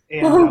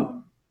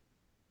 And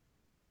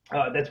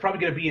that's probably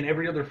going to be an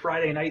every other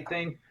Friday night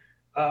thing.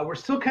 We're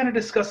still kind of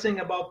discussing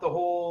about the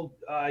whole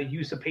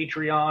use of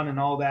Patreon and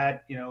all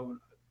that.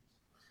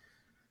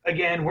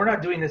 Again, we're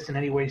not doing this in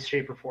any way,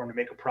 shape, or form to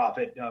make a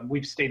profit.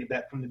 We've stated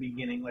that from the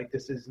beginning. Like,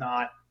 this is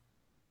not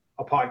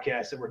a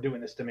podcast that we're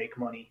doing this to make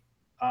money.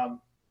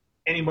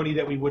 Any money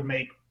that we would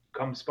make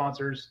comes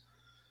sponsors,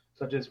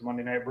 such as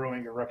Monday Night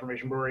Brewing or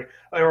Reformation Brewery,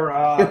 or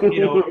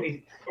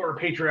or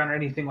Patreon or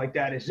anything like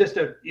that. It's just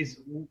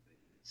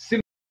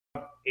simply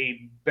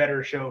a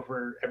better show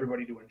for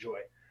everybody to enjoy.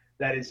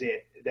 That is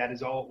it. That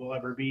is all it will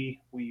ever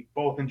be. We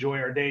both enjoy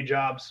our day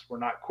jobs. We're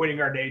not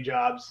quitting our day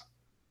jobs.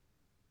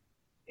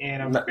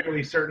 And I'm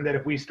fairly certain that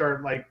if we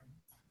start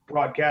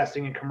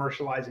broadcasting and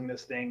commercializing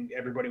this thing,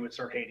 everybody would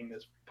start hating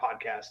this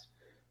podcast.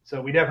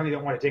 So we definitely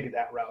don't want to take it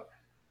that route.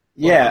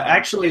 Yeah,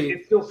 actually,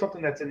 it's still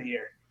something that's in the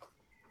air.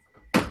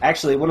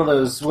 Actually, one of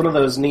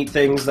those neat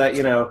things that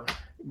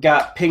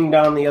got pinged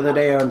on the other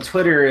day on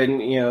Twitter,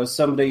 and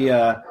somebody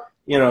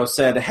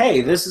said,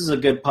 "Hey, this is a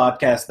good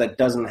podcast that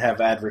doesn't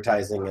have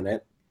advertising in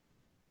it."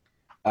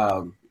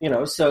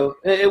 So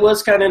it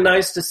was kind of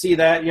nice to see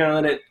that,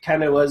 and it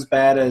kind of was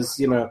bad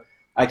as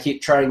I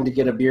keep trying to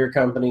get a beer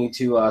company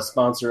to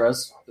sponsor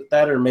us.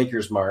 That or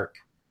Maker's Mark.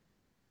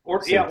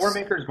 Or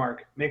Maker's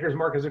Mark. Maker's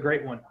Mark is a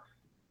great one.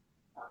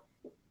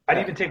 I'd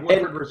even take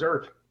Woodford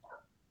Reserve.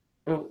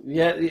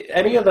 Yeah,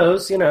 any of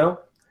those, and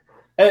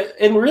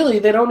really,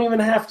 they don't even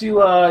have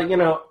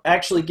to,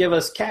 actually give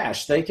us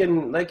cash. They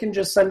can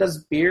just send us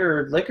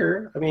beer or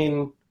liquor. I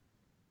mean,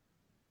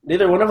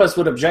 neither one of us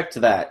would object to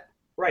that.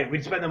 Right,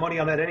 we'd spend the money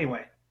on that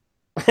anyway.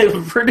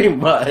 Pretty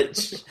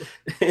much.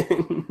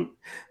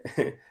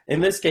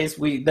 In this case,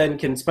 we then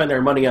can spend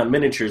our money on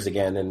miniatures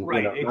again, and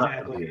right,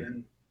 exactly.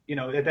 And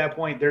at that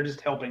point, they're just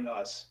helping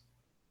us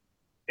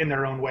in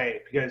their own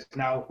way, because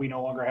now we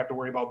no longer have to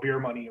worry about beer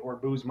money or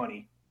booze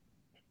money.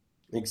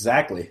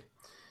 Exactly.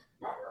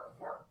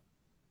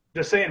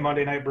 Just saying,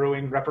 Monday Night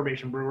Brewing,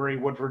 Reformation Brewery,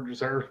 Woodford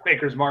Reserve,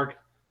 Maker's Mark.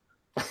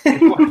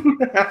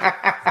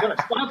 Gonna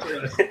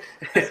sponsor us.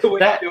 That's the way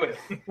to do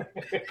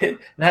it.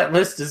 That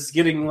list is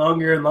getting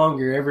longer and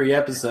longer every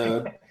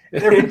episode.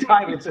 Every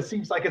time it just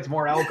seems like it's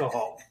more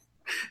alcohol.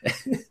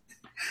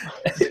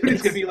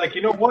 It's gonna be like,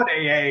 you know what,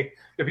 AA?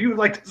 If you would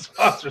like to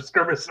sponsor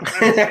Skirmish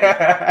Supremacy.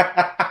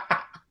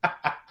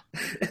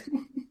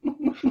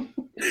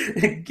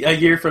 A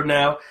year from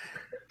now,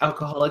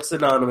 Alcoholics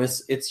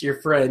Anonymous, it's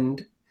your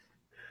friend.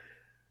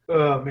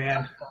 Oh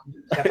man,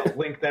 have to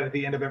link that at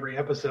the end of every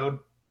episode.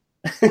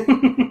 But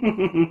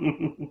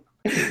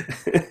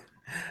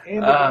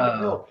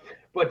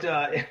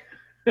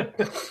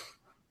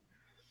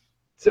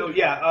so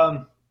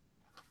yeah,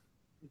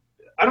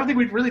 I don't think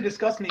we've really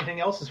discussed anything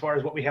else as far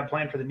as what we have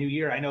planned for the new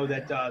year. I know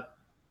that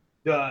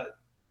the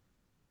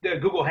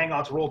Google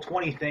Hangouts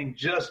Roll20 thing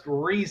just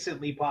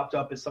recently popped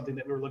up as something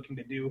that we were looking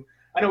to do.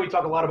 I know we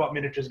talk a lot about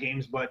miniatures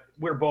games, but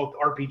we're both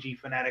RPG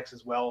fanatics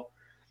as well.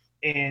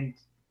 And,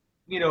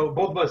 you know,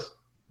 both of us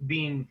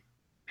being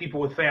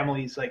people with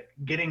families, like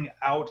getting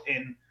out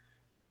and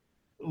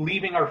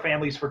leaving our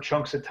families for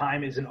chunks of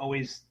time isn't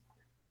always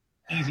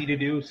easy to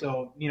do.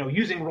 So, you know,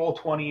 using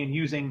Roll20 and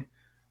using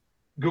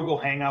Google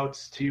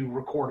Hangouts to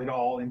record it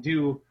all and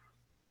do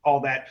all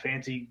that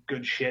fancy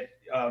good shit,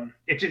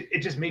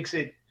 it just makes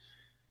it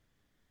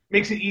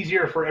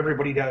easier for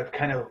everybody to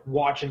kind of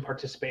watch and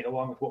participate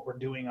along with what we're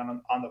doing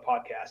on the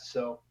podcast.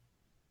 So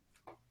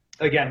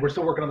again, we're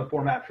still working on the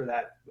format for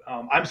that.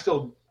 I'm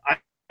still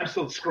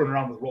screwing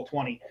around with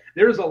Roll20.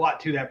 There's a lot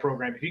to that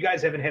program. If you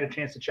guys haven't had a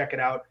chance to check it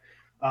out,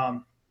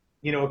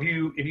 you know, if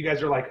you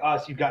guys are like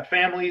us, you've got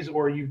families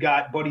or you've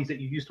got buddies that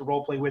you used to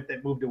role play with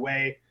that moved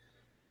away,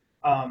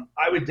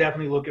 I would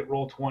definitely look at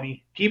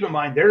Roll20. Keep in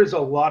mind, there's a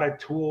lot of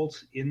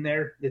tools in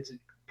there. It's a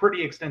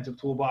pretty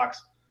extensive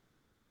toolbox.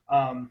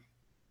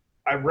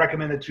 I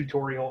recommend the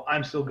tutorial.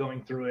 I'm still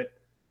going through it.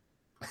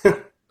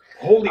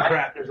 Holy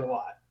crap, there's a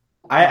lot.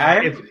 I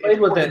haven't played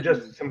with it.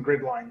 Just some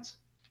grid lines.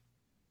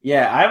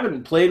 Yeah, I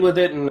haven't played with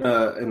it in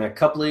a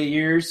couple of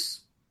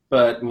years,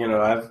 but you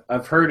know,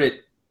 I've heard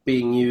it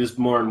being used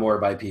more and more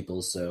by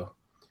people. So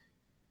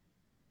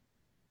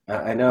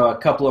I know a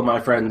couple of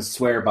my friends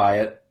swear by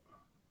it.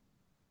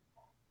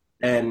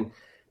 And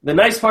the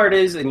nice part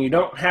is, and you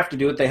don't have to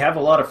do it. They have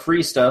a lot of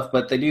free stuff,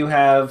 but they do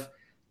have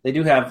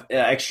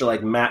extra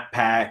like map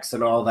packs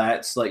and all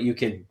that, so that you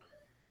can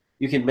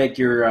make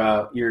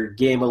your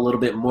game a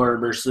little bit more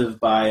immersive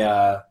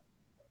by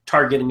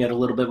targeting it a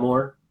little bit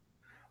more.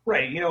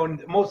 Right, you know,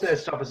 and most of that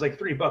stuff is like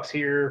 $3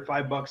 here,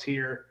 $5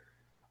 here.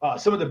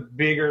 Some of the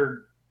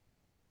bigger,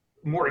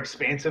 more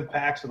expansive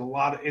packs with a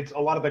lot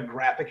of the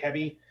graphic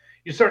heavy.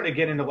 You're starting to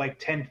get into like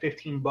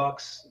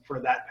 $10-15 for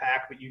that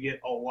pack, but you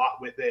get a lot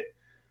with it.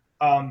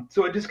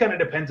 So it just kind of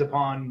depends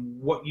upon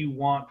what you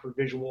want for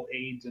visual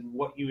aids and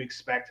what you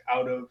expect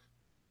out of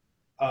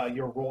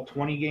your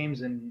Roll20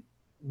 games and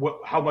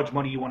how much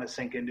money you want to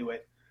sink into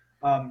it.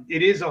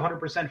 It is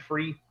 100%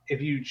 free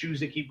if you choose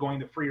to keep going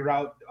the free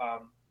route.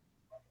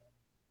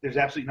 There's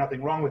absolutely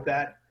nothing wrong with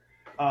that.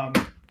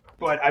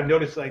 But I've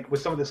noticed, like, with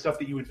some of the stuff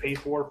that you would pay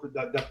for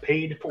the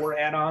paid for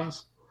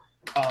add-ons,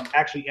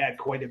 actually add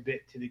quite a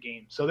bit to the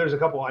game. So there's a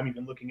couple I'm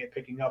even looking at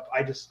picking up.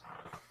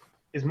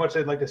 As much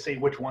as I'd like to say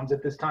which ones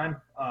at this time,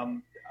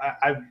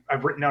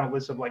 I've written down a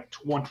list of like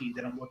 20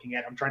 that I'm looking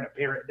at. I'm trying to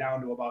pare it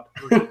down to about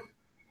 3.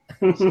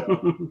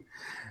 So.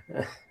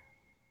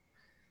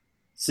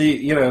 See,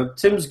 you know,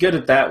 Tim's good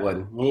at that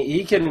one.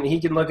 He can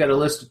look at a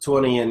list of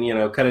 20 and, you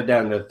know, cut it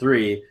down to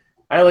 3.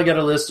 I look at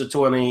a list of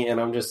 20 and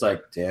I'm just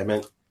like, damn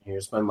it,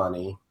 here's my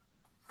money.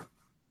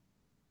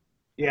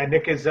 Yeah,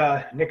 Nick is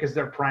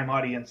their prime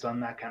audience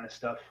on that kind of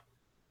stuff.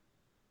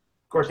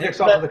 Of course, Nick's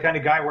also the kind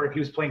of guy where if he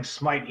was playing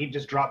Smite, he'd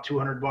just drop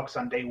 $200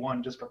 on day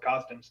one just for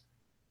costumes.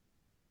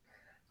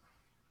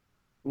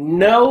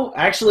 No,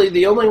 actually,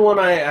 the only one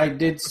I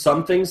did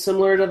something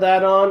similar to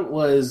that on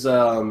was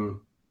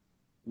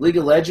League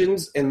of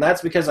Legends, and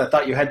that's because I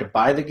thought you had to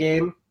buy the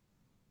game.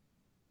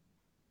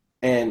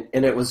 And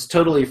it was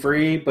totally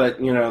free,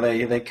 but, you know,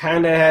 they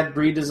kind of had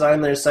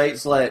redesigned their site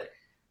so that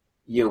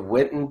you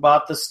went and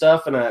bought the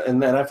stuff,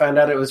 and then I found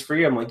out it was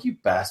free. I'm like, you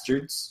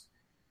bastards.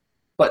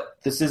 But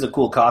this is a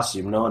cool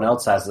costume. No one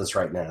else has this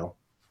right now.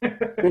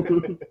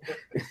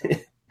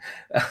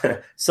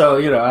 So,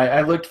 you know,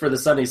 I looked for the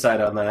sunny side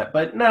on that.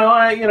 But no,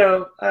 I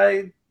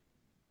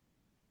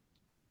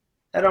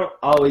don't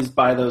always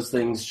buy those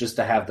things just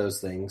to have those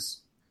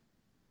things.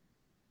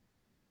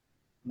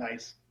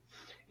 Nice.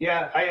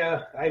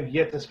 Yeah, I've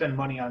yet to spend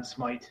money on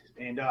Smite,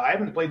 and I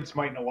haven't played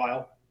Smite in a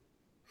while.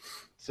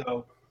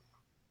 So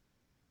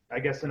I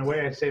guess in a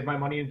way I saved my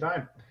money and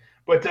time.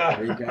 But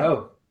there you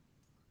go.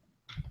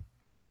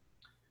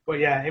 But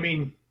yeah, I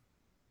mean,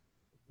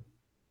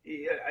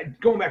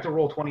 going back to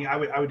Roll20,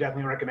 I would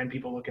definitely recommend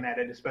people looking at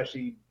it,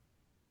 especially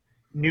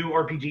new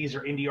RPGs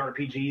or indie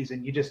RPGs,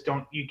 and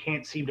you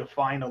can't seem to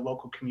find a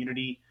local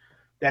community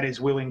that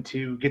is willing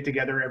to get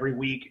together every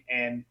week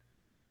and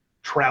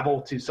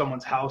travel to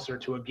someone's house or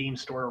to a game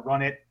store to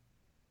run it.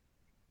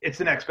 it's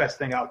the next best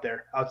thing out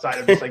there outside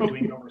of just like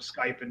doing it over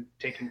Skype and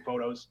taking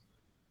photos.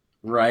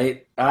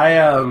 Right.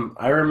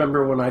 I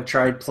remember when I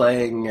tried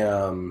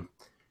playing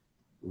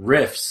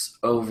Rifts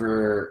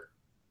over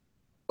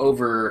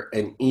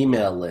an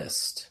email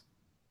list.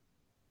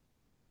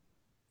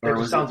 That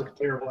just sounds like a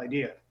terrible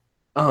idea.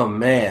 Oh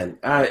man,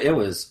 it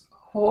was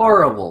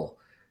horrible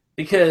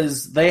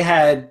because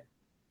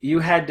you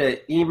had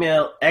to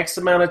email X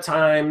amount of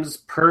times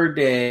per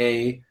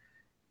day,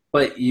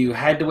 but you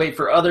had to wait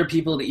for other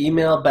people to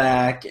email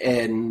back,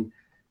 and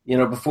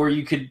before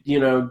you could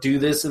do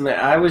this and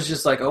that. I was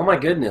just like, oh my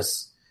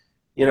goodness,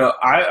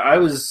 I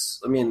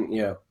was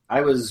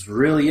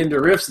really into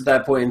Rifts at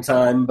that point in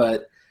time,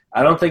 but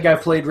I don't think I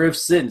played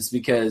Rifts since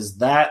because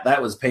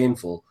that was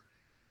painful.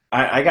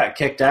 I got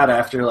kicked out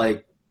after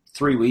like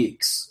 3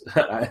 weeks.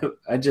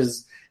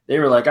 They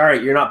were like, all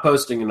right, you're not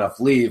posting enough,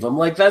 leave. I'm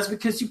like, that's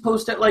because you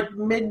post at like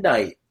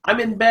midnight.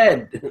 I'm in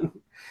bed.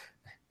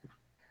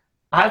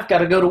 I've got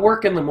to go to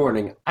work in the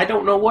morning. I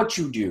don't know what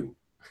you do.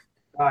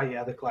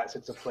 Yeah, the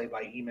classics of play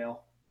by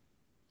email.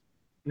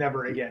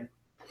 Never again.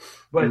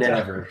 But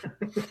never.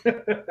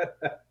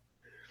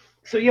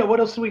 So yeah, what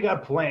else do we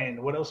got planned?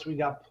 Videos,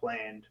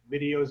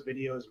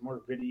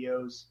 more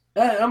videos.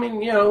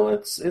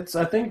 It's.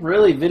 I think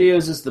really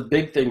videos is the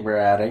big thing we're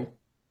adding.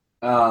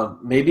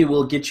 Maybe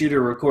we'll get you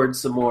to record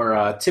some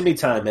more Timmy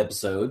Time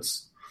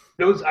episodes.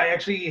 Those I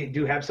actually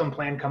do have some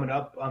plan coming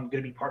up. I'm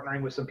going to be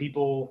partnering with some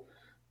people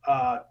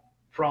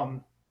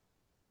from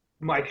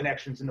my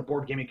connections in the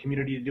board gaming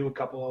community to do a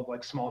couple of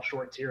like small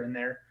shorts here and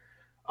there.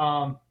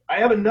 I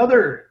have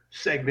another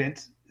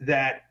segment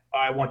that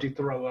I want to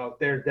throw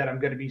out there that I'm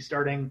going to be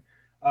starting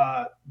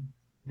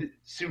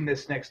soon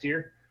this next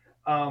year.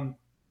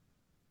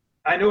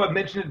 I know I've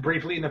mentioned it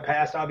briefly in the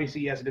past.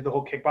 Obviously, yes, I did the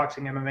whole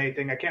kickboxing MMA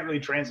thing. I can't really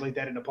translate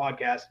that into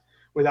podcast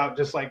without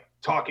just like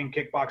talking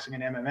kickboxing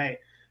and MMA.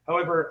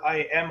 However,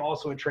 I am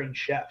also a trained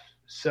chef.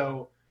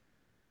 So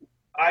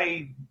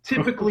I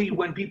typically,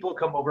 when people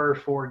come over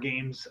for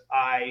games,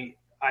 I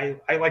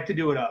like to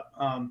do it up.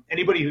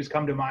 Anybody who's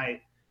come to my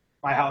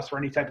house for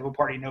any type of a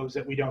party knows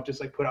that we don't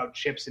just like put out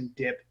chips and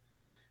dip.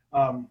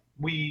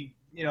 We,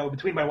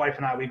 between my wife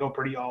and I, we go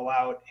pretty all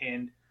out,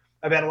 and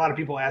I've had a lot of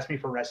people ask me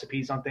for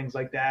recipes on things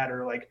like that,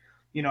 or like,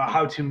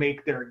 how to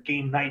make their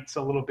game nights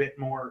a little bit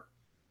more,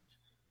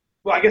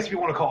 well, I guess if you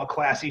want to call it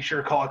classy,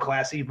 sure, call it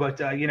classy. But,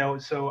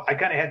 so I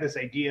kind of had this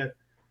idea,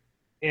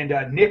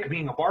 and Nick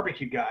being a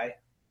barbecue guy,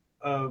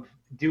 of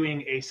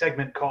doing a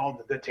segment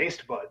called The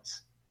Taste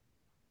Buds,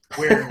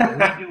 where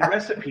we do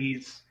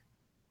recipes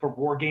for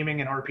board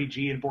gaming and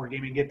RPG and board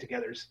gaming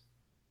get-togethers.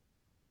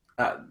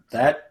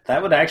 That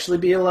would actually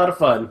be a lot of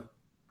fun.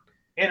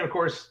 And, of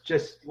course,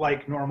 just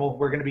like normal,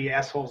 we're going to be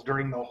assholes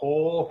during the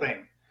whole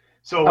thing.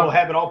 So we'll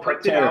have it all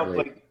printed out.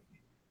 Like,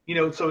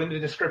 so in the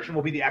description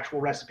will be the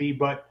actual recipe,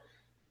 but,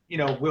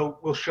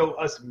 we'll show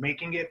us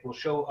making it. We'll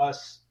show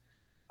us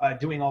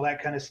doing all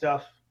that kind of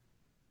stuff.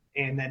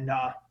 And then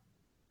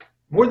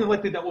more than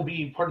likely that will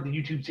be part of the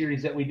YouTube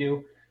series that we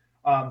do,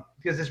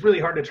 because it's really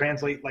hard to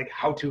translate, like,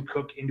 how to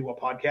cook into a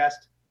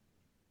podcast.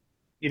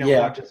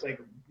 Without just, like,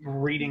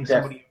 reading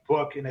somebody's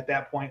book, and at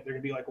that point they're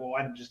gonna be like, well,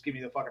 why don't you just give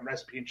me the fucking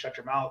recipe and shut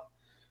your mouth?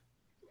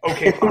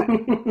 Okay,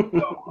 fine.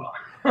 So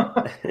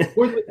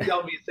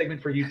that'll be a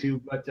segment for YouTube,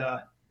 but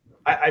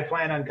I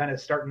plan on kind of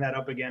starting that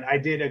up again. I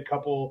did a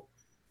couple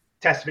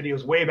test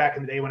videos way back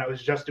in the day when I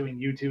was just doing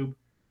YouTube,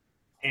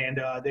 and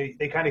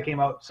they kind of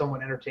came out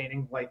somewhat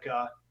entertaining, like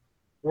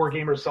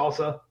Wargamer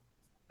Salsa.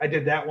 I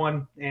did that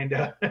one, and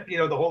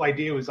the whole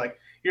idea was like,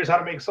 here's how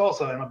to make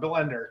salsa in a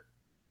blender.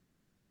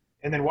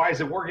 And then why is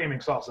it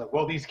wargaming salsa?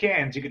 Well, these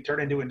cans you could turn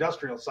into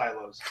industrial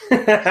silos.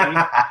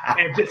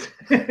 And just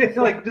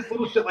like just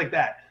little shit like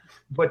that.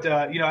 But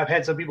I've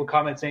had some people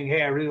comment saying,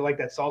 "Hey, I really like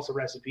that salsa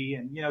recipe,"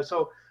 and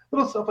so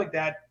little stuff like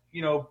that.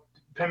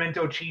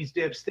 Pimento cheese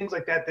dips, things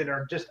like that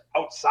are just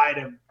outside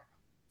of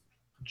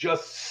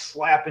just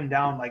slapping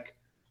down like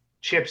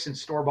chips and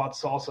store-bought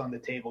salsa on the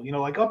table.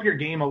 Like up your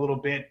game a little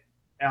bit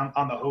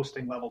on the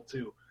hosting level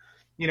too.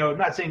 I'm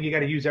not saying you got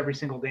to use every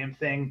single damn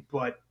thing,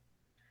 but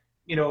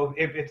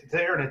if it's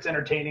there and it's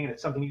entertaining and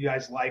it's something you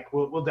guys like,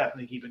 we'll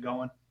definitely keep it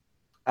going.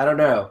 I don't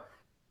know.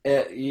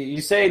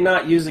 You say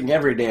not using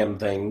every damn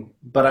thing,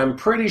 but I'm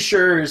pretty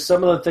sure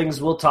some of the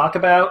things we'll talk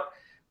about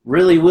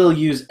really will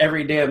use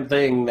every damn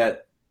thing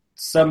that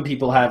some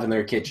people have in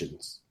their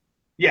kitchens.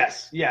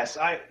 Yes.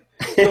 I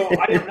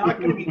am not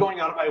going to be going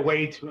out of my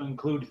way to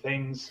include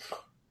things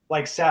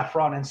like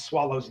saffron and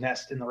swallow's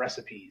nest in the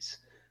recipes.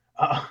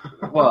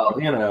 Well,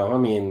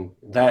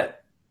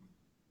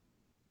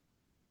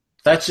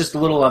 that's just a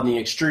little on the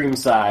extreme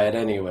side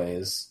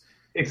anyways.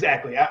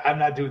 Exactly. I'm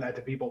not doing that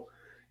to people.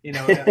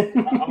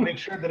 I'll make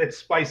sure that it's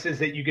spices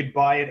that you could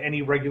buy at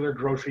any regular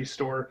grocery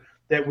store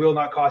that will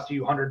not cost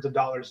you hundreds of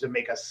dollars to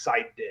make a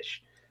side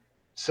dish.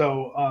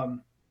 So,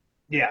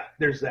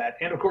 there's that.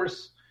 And, of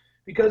course,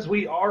 because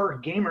we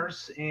are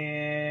gamers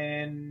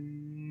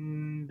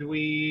and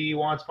we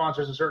want want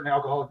sponsors of certain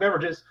alcoholic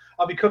beverages,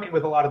 I'll be cooking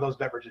with a lot of those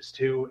beverages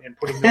too and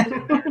putting those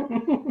in there.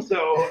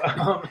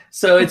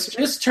 So it's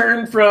just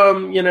turned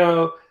from,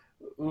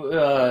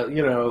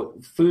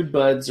 Food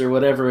Buds or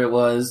whatever it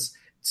was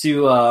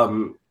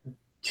to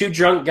two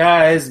drunk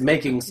guys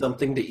making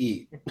something to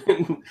eat.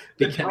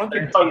 The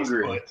drunken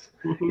hungry.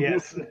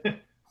 Yes.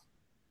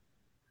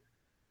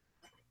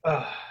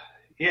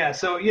 Yeah,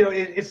 so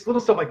it's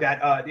little stuff like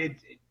that.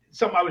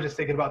 Something I was just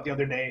thinking about the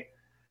other day,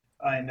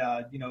 and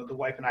the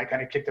wife and I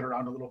kind of kicked it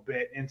around a little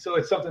bit, and so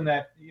it's something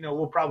that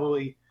we'll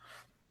probably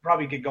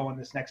get going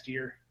this next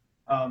year.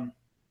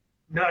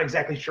 Not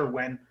exactly sure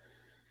when,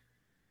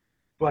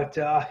 but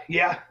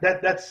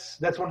that's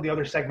one of the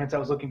other segments I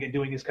was looking at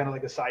doing is kind of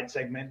like a side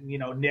segment.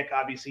 Nick,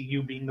 obviously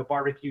you being the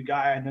barbecue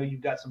guy, I know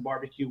you've got some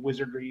barbecue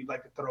wizardry you'd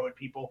like to throw at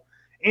people.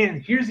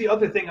 And here's the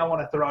other thing I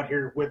want to throw out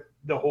here with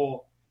the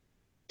whole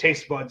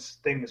taste buds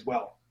thing as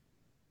well.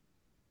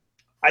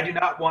 I do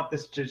not want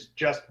this to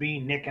just be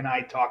Nick and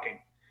I talking.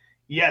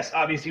 Yes,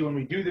 obviously when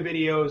we do the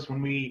videos,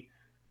 when we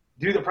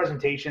do the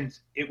presentations,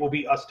 it will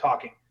be us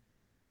talking.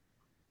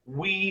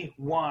 We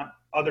want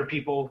other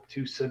people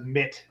to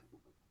submit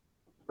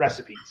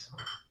recipes.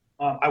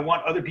 I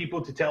want other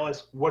people to tell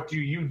us, what do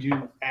you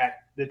do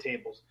at the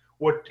tables?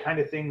 What kind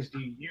of things do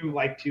you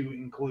like to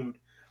include?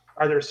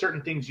 Are there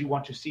certain things you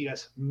want to see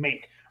us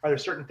make? Are there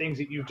certain things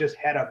that you've just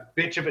had a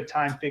bitch of a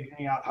time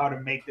figuring out how to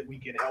make that we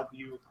can help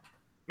you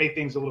make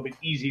things a little bit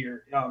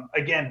easier?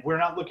 Again, we're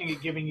not looking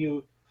at giving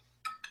you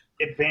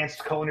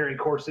advanced culinary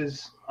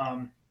courses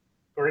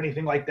or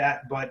anything like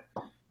that, but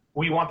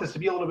we want this to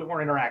be a little bit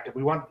more interactive.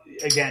 We want,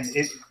 again,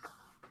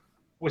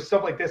 with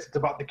stuff like this, it's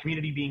about the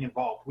community being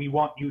involved. We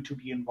want you to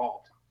be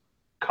involved.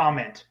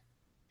 Comment.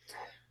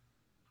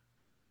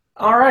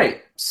 All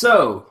right.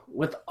 So,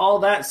 with all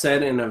that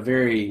said, and a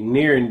very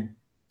near and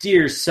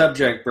dear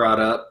subject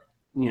brought up,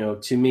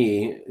 to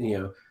me,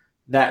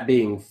 that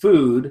being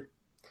food,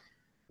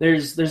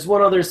 there's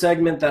one other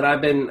segment that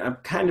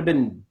I've kind of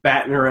been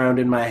batting around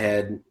in my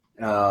head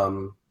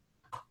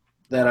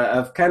that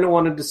I've kind of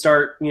wanted to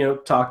start,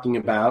 talking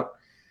about.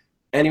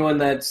 Anyone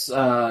that's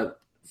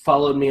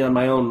followed me on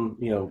my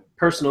own,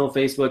 personal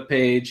Facebook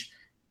page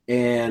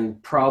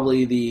and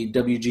probably the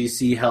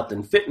WGC Health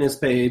and Fitness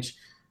page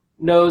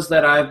knows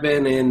that I've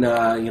been in,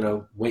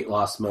 weight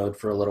loss mode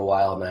for a little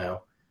while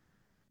now.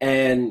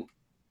 And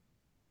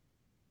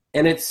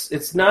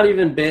it's not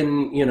even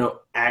been,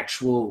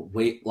 actual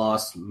weight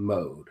loss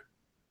mode.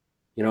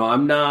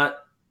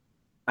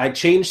 I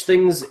changed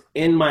things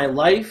in my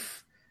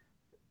life,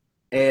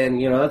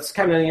 and, that's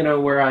kind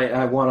of, where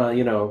I want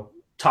to,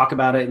 talk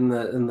about it in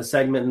the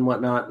segment and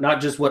whatnot,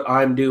 not just what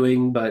I'm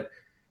doing, but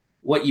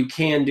what you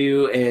can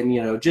do,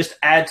 and, just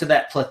add to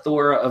that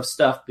plethora of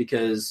stuff,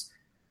 because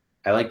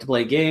I like to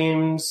play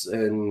games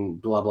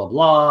and blah, blah,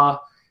 blah.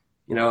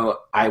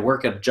 I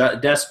work a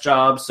desk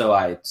job, so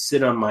I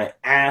sit on my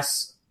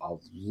ass a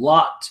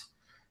lot.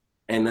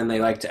 And then they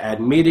like to add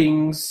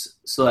meetings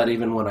so that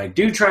even when I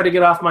do try to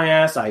get off my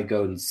ass, I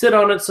go and sit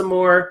on it some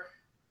more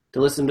to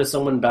listen to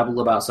someone babble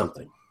about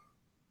something.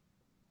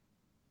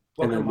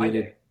 Welcome, and then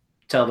we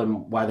tell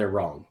them why they're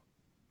wrong.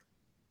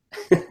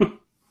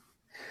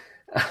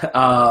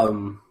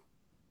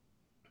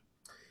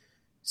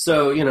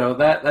 So,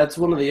 that's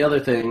one of the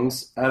other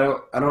things. I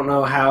don't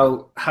know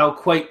how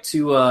quite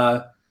to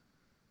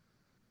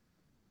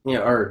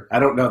or I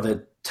don't know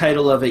the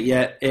title of it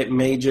yet. It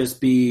may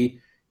just be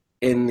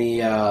in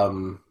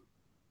the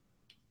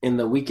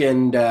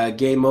weekend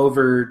game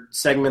over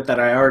segment that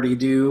I already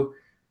do.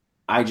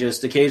 I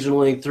just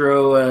occasionally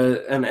throw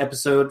an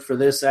episode for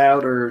this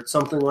out or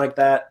something like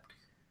that.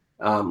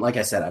 Like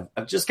I said,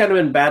 I've just kind of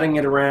been batting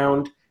it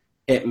around.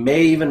 It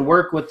may even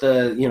work with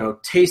the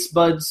taste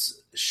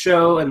buds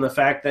show, and the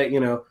fact that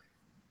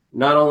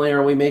not only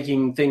are we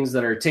making things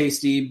that are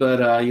tasty,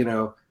 but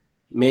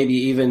maybe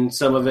even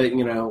some of it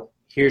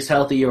here's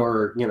healthy,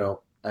 or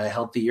a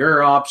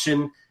healthier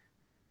option.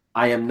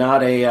 I am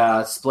not a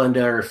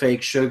Splenda or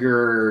fake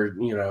sugar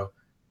or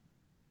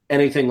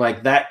anything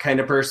like that kind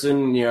of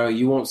person.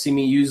 You won't see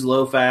me use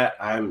low fat.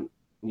 I'm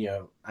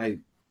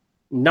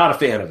not a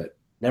fan of it,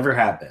 never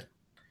have been.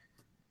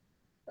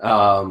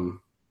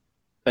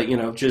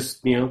 But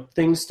just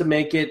things to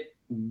make it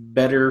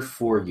better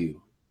for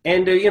you,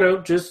 and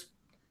just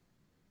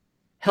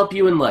help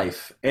you in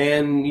life.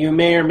 And you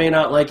may or may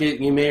not like it.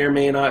 You may or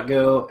may not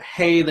go,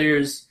 hey,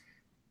 there's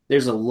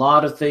a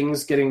lot of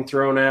things getting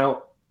thrown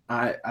out.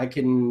 I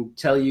can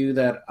tell you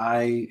that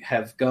I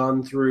have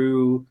gone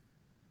through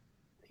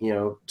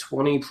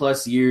 20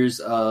 plus years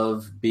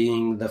of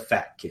being the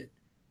fat kid,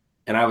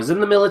 and I was in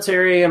the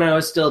military and I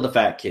was still the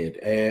fat kid,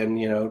 and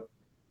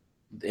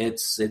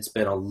it's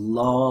been a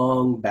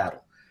long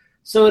battle.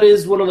 So it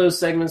is one of those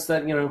segments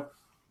that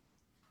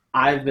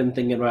I've been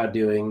thinking about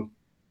doing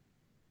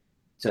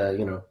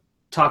to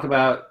talk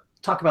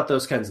about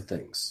those kinds of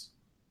things,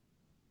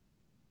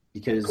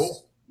 because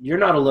Cool. You're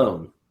not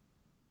alone,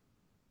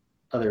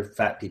 other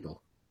fat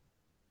people,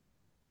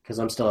 because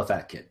I'm still a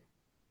fat kid.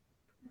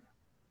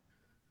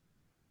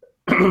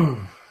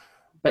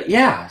 But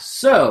yeah,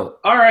 so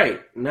all right.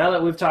 Now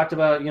that we've talked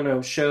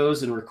about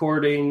shows and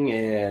recording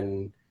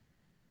and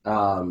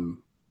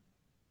um,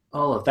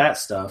 all of that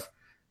stuff,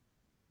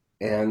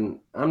 and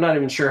I'm not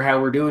even sure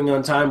how we're doing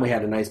on time. We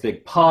had a nice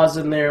big pause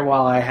in there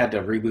while I had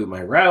to reboot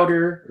my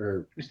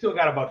router. We still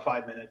got about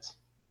 5 minutes.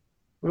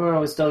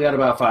 Well, we still got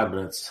about 5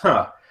 minutes,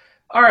 huh?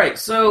 All right,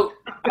 so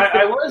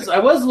I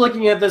was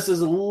looking at this as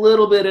a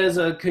little bit as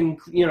a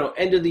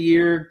end of the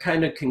year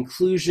kind of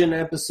conclusion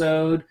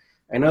episode.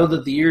 I know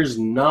that the year's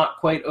not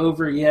quite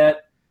over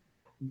yet,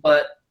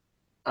 but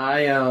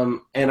and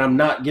I'm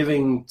not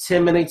giving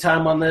Tim any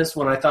time on this.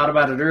 When I thought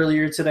about it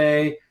earlier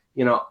today,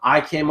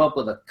 I came up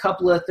with a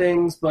couple of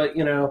things, but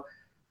I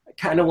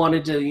kind of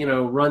wanted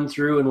to run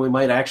through, and we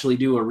might actually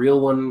do a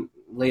real one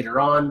later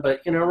on.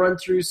 But run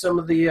through some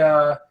of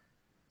the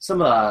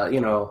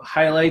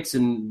highlights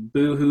and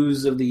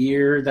boo-hoos of the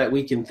year that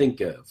we can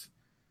think of.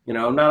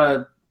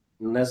 Not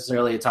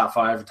necessarily a top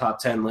 5 or top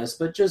 10 list,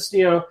 but just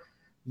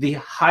the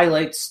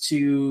highlights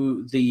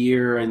to the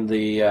year and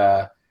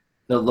the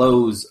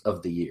lows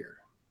of the year.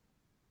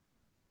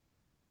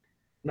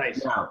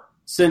 Nice. Now,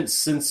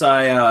 since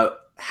I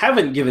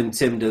haven't given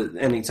Tim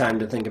any time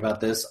to think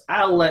about this,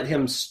 I'll let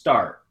him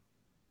start.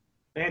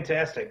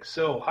 Fantastic.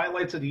 So,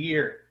 highlights of the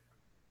year.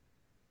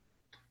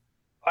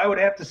 I would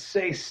have to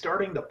say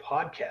starting the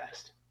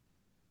podcast.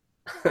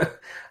 Yes,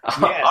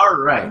 all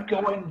right. I'm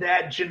going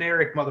that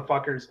generic,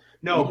 motherfuckers.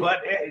 No, but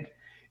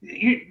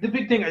the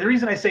big thing, the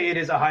reason I say it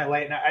is a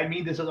highlight, and I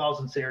mean this with all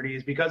sincerity,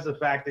 is because of the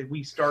fact that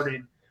we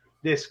started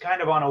this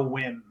kind of on a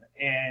whim,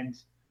 and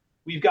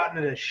we've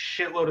gotten a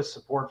shitload of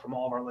support from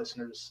all of our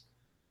listeners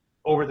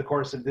over the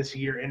course of this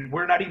year, and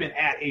we're not even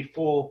at a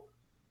full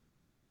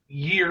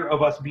year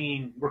of us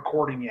being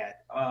recording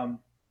yet.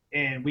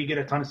 And we get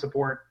a ton of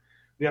support.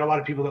 We got a lot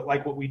of people that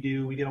like what we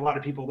do. We get a lot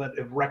of people that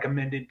have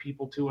recommended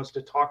people to us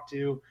to talk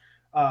to.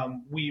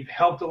 We've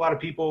helped a lot of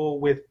people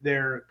with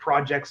their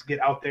projects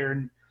get out there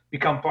and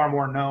become far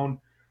more known.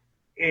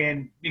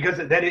 And because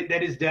that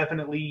is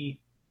definitely,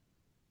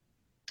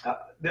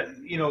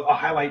 a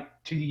highlight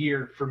to the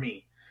year for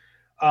me.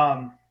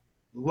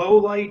 Low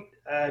light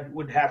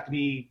would have to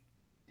be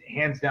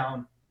hands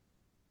down,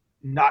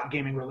 not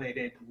gaming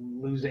related,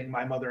 losing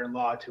my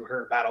mother-in-law to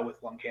her battle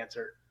with lung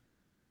cancer.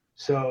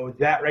 So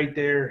that right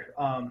there,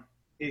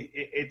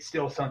 it's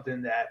still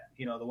something that,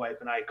 the wife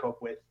and I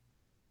cope with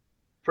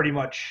pretty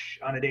much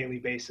on a daily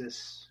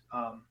basis.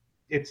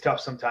 It's tough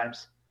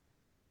sometimes.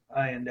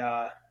 And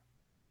that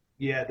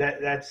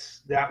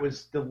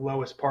was the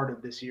lowest part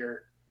of this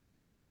year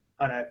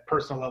on a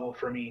personal level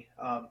for me.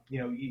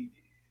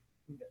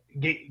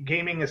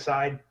 Gaming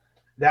aside,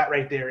 that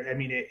right there, I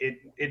mean,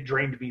 it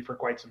drained me for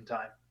quite some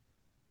time.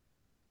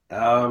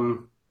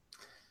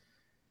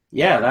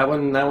 Yeah, that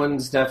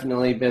one's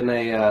definitely been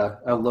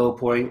a low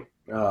point.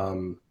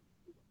 If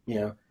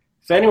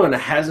anyone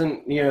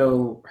hasn't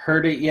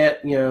heard it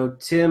yet,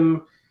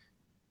 Tim,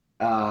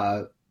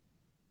 I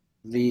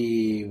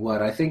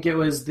think it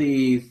was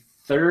the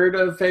 3rd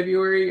of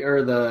February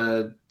or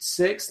the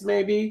 6th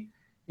maybe.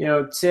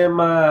 Tim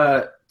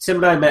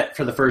and I met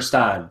for the first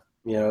time.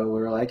 We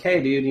were like,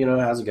 hey dude,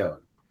 how's it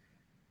going?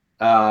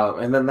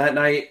 And then that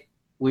night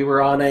we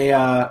were on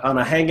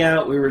a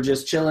hangout. We were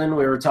just chilling.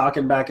 We were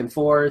talking back and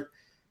forth.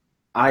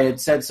 I had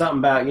said something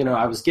about,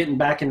 I was getting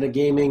back into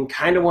gaming,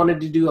 kind of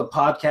wanted to do a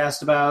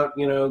podcast about,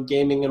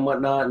 gaming and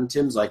whatnot. And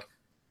Tim's like,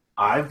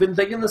 I've been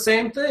thinking the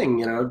same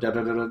thing,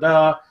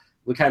 da-da-da-da-da.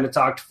 We kind of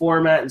talked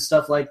format and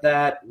stuff like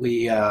that.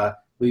 We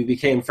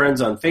became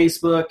friends on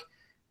Facebook.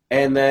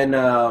 And then,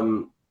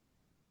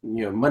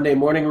 Monday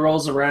morning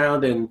rolls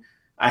around and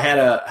I had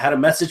a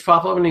message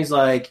pop up and he's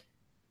like,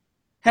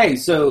 hey,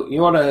 so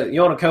you want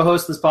to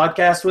co-host this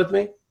podcast with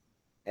me?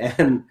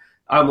 And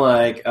I'm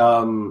like,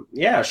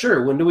 yeah,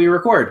 sure. When do we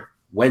record?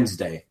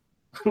 Wednesday.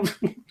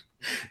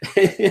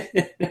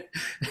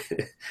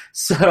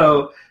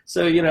 So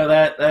I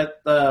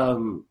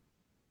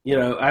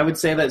would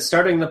say that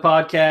starting the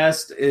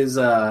podcast is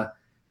a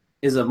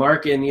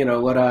mark in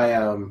what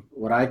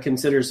I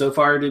consider so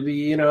far to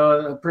be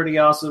a pretty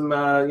awesome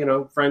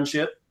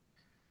friendship.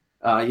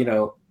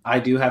 I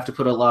do have to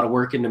put a lot of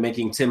work into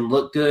making Tim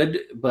look good,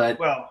 but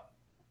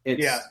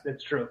yeah,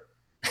 that's true.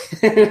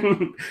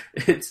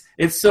 it's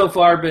so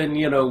far been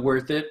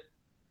worth it.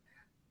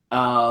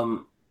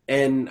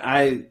 And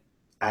I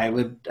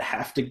would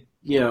have to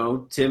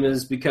Tim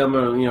has become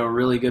a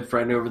really good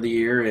friend over the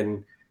year,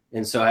 and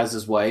so has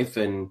his wife.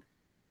 And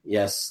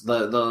yes,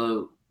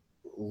 the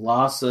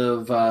loss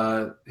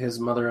of his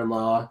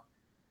mother-in-law,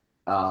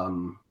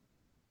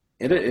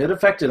 it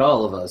affected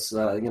all of us.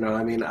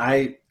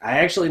 I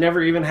actually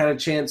never even had a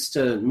chance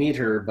to meet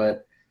her,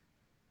 but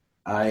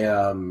I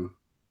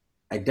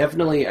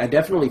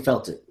definitely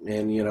felt it,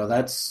 and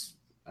that's,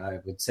 I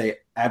would say,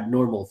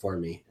 abnormal for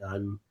me.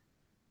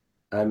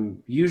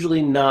 I'm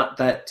usually not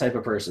that type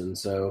of person,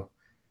 so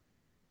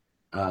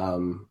I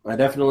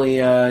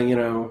definitely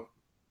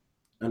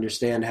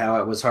understand how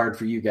it was hard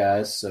for you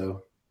guys.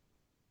 So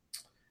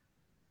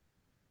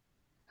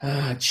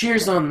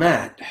cheers on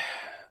that.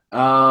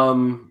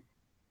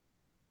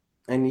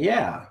 And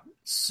yeah,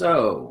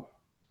 so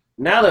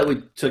now that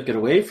we took it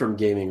away from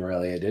gaming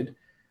related,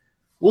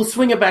 we'll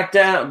swing it back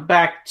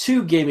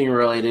to gaming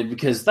related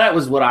because that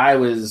was what I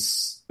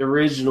was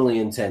originally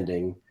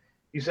intending.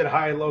 You said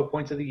high and low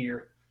points of the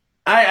year.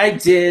 I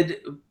did,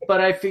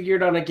 but I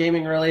figured on a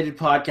gaming related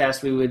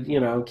podcast we would,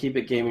 keep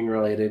it gaming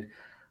related.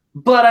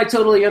 But I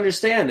totally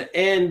understand,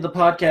 and the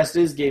podcast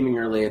is gaming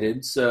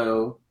related,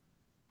 so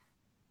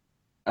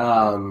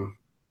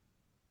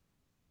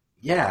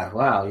yeah,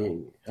 wow.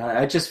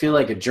 I just feel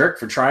like a jerk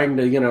for trying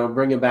to,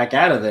 bring it back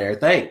out of there.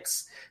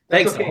 Thanks.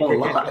 Thanks a whole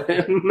lot.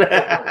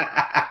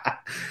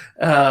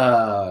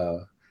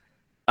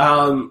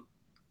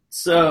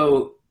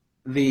 So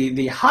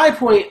the high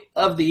point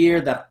of the year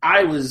that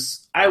I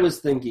was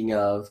thinking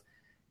of,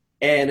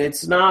 and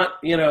it's not,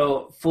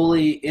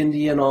 fully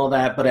indie and all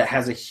that, but it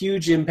has a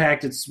huge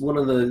impact. It's one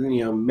of the,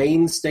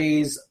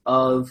 mainstays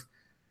of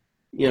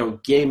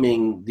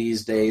gaming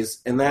these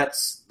days, and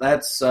that's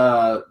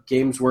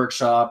Games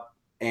Workshop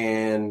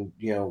and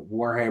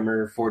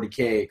Warhammer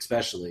 40K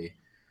especially,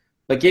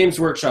 but Games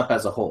Workshop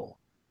as a whole.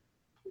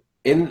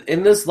 In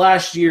this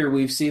last year,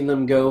 we've seen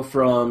them go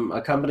from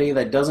a company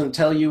that doesn't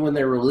tell you when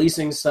they're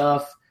releasing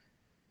stuff,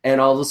 and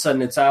all of a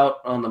sudden it's out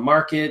on the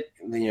market,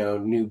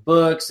 new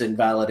books and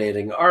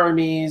validating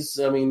armies.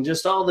 I mean,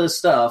 just all this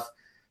stuff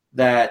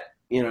that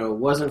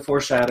wasn't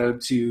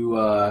foreshadowed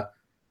to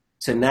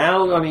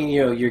now. I mean,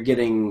 you're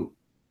getting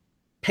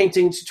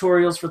painting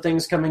tutorials for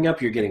things coming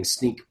up. You're getting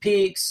sneak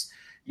peeks.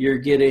 You're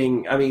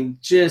getting,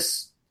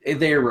 just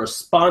they're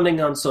responding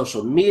on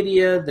social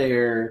media.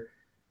 They're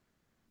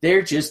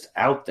just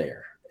out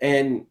there.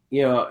 And,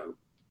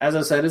 as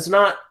I said, it's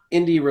not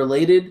indie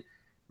related,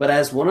 but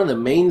as one of the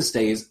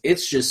mainstays,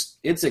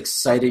 it's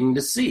exciting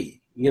to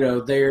see.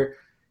 They're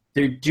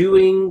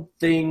doing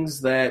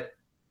things that,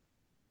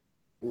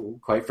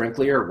 quite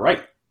frankly, are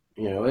right.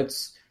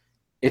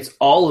 It's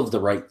all of the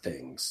right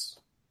things.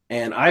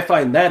 And I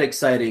find that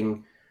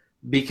exciting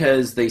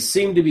because they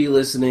seem to be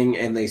listening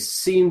and they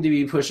seem to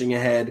be pushing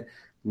ahead,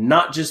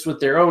 not just with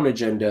their own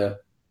agenda,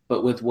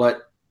 but with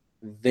what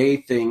they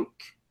think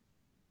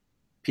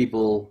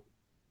people,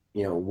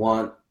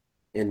 want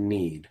and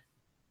need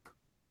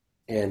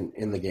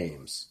in the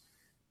games,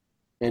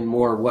 and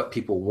more what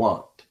people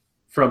want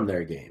from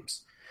their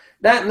games.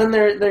 That, and then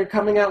they're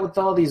coming out with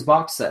all these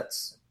box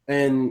sets.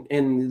 And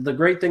the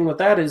great thing with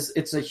that is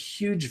it's a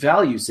huge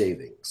value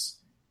savings.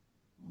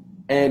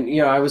 And,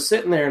 I was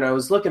sitting there and I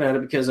was looking at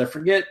it because I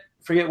forget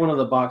one of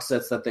the box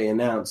sets that they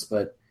announced,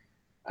 but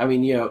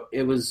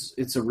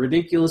it's a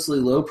ridiculously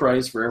low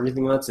price for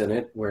everything that's in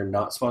it. We're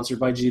not sponsored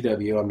by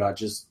GW. I'm not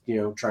just,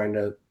 trying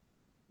to,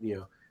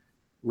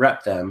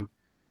 rep them,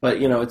 but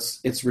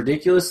it's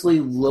ridiculously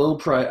low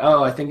price.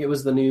 Oh, I think it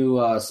was the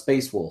new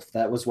Space Wolf.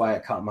 That was why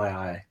it caught my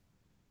eye.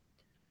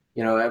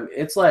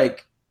 It's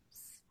like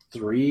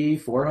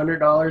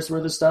 $300-$400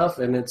 worth of stuff,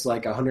 and it's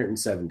like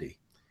 $170.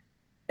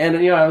 And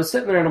I was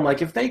sitting there and I'm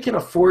like, if they can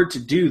afford to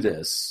do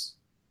this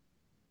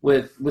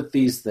with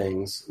these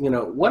things,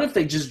 what if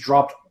they just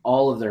dropped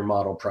all of their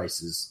model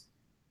prices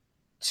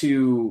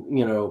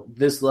to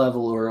this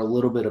level or a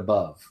little bit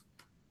above?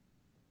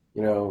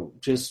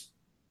 Just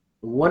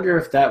wonder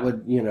if that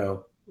would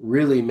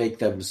really make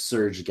them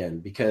surge again,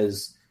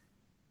 because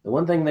the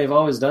one thing they've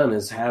always done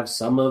is have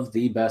some of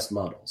the best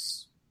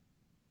models.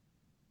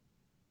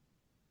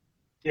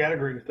 Yeah, I'd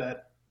agree with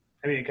that.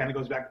 It kind of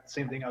goes back to the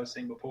same thing I was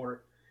saying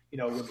before.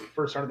 When we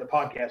first started the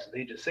podcast with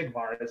Age of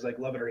Sigmar, it's like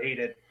love it or hate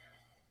it.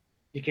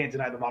 You can't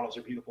deny the models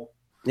are beautiful.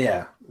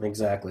 Yeah,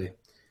 exactly.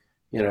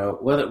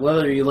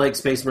 Whether you like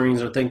Space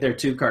Marines or think they're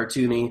too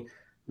cartoony,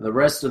 the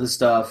rest of the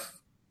stuff,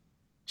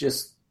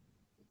 just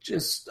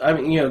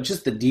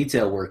the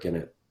detail work in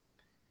it.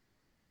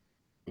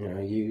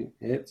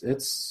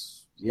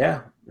 It's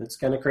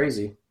kind of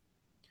crazy.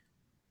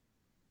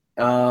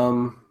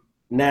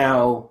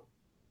 Now,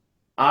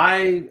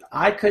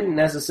 I couldn't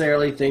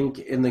necessarily think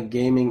in the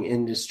gaming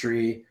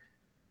industry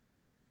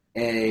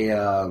a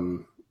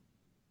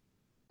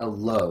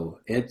low.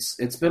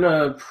 It's been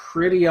a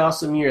pretty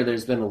awesome year.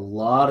 There's been a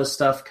lot of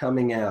stuff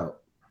coming out.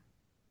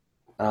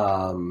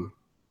 I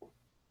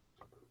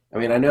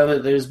know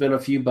that there's been a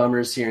few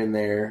bummers here and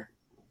there,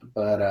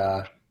 but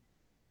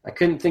I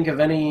couldn't think of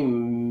any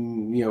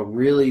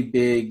really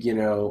big,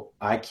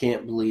 I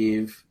can't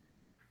believe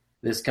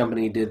this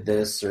company did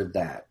this or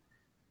that.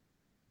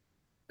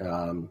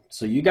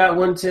 So you got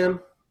one, Tim?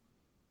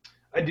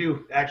 I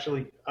do,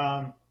 actually.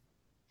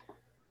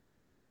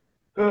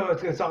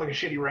 It's going to sound like a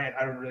shitty rant.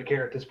 I don't really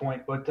care at this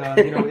point. But,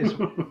 it's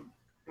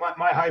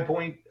my high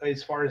point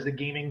as far as the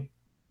gaming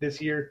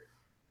this year.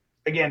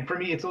 Again, for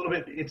me, it's a little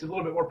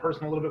bit more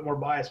personal, a little bit more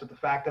biased with the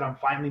fact that I'm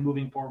finally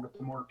moving forward with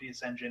the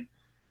Morpheus engine.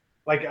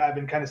 Like, I've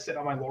been kind of sitting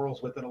on my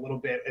laurels with it a little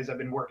bit as I've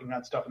been working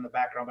on stuff in the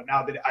background. But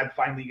now that I've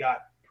finally got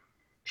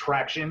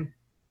traction,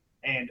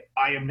 and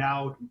I am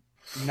now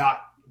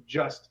not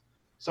just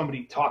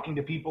somebody talking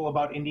to people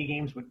about indie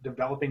games, but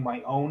developing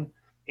my own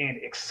and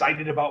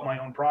excited about my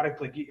own product.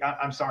 Like,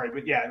 I'm sorry,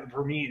 but yeah,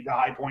 for me, the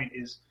high point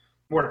is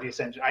Morpheus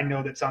engine. I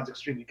know that sounds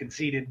extremely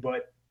conceited,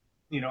 but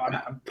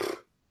I've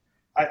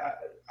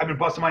been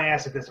busting my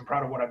ass at this. I'm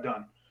proud of what I've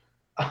done.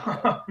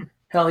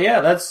 Hell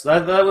yeah,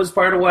 that was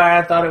part of why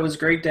I thought it was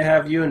great to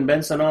have you and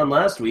Benson on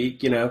last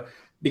week,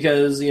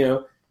 because,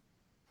 you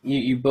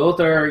both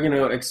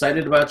are,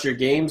 excited about your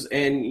games,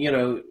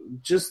 and,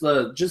 just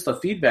the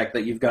feedback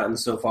that you've gotten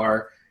so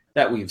far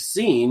that we've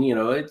seen,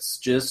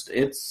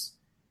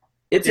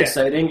 it's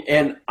exciting,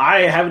 and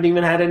I haven't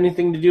even had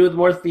anything to do with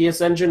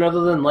Morpheus Engine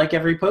other than like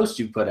every post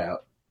you put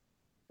out.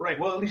 Right.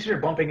 Well, at least you're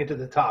bumping it to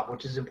the top,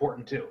 which is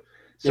important too.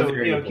 So,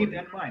 keep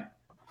that in mind.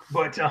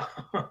 But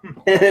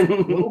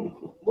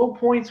low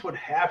points would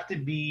have to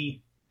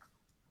be,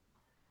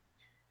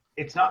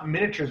 it's not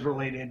miniatures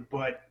related,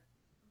 but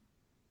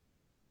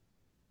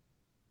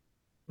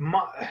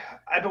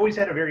I've always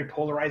had a very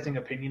polarizing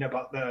opinion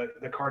about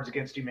the Cards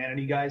Against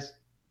Humanity guys.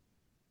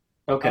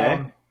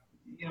 Okay.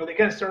 They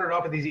kind of started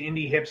off with these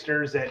indie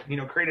hipsters that,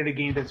 created a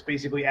game that's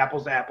basically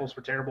apples to apples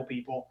for terrible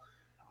people.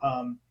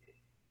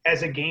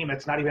 As a game,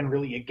 it's not even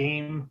really a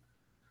game.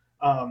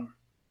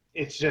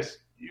 It's just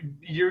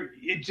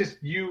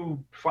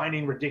you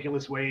finding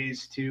ridiculous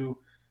ways to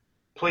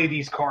play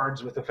these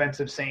cards with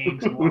offensive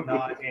sayings and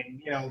whatnot.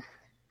 And,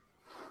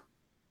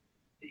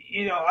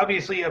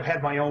 obviously I've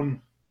had my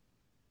own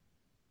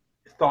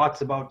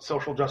thoughts about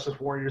social justice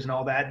warriors and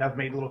all that, and I've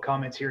made little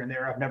comments here and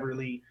there. I've never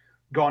really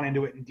gone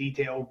into it in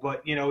detail,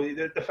 but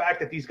the fact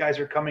that these guys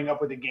are coming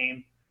up with a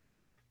game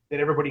that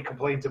everybody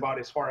complains about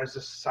as far as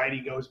the society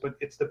goes, but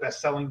it's the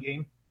best-selling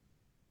game,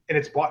 and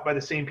it's bought by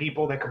the same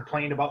people that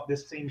complain about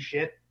this same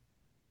shit,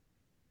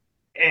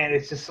 and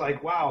it's just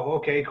like, wow,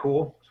 okay,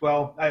 cool.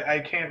 Well, I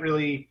can't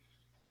really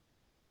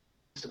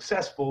be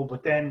successful,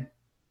 but then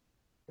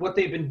what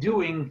they've been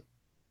doing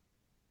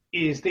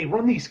is they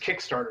run these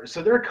Kickstarters.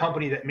 So they're a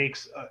company that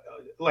makes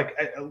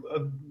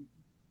a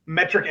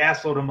metric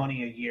assload of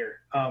money a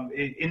year,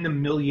 in the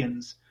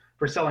millions,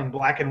 for selling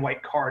black and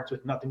white cards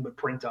with nothing but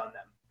print on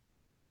them.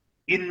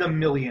 In the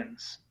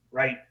millions,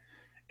 right?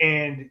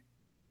 And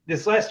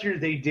this last year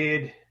they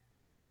did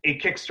a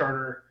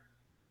Kickstarter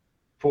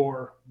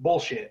for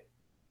bullshit.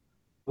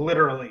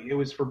 Literally, it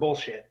was for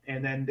bullshit.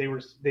 And then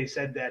they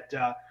said that,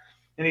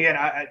 and again,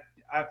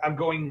 I'm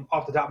going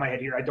off the top of my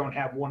head here. I don't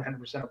have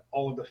 100% of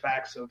all of the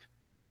facts of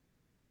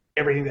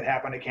everything that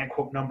happened. I can't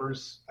quote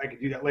numbers. I could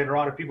do that later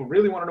on if people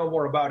really want to know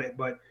more about it.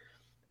 But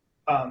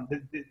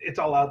it's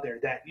all out there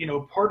that,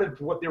 part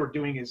of what they were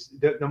doing is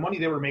the money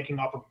they were making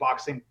off of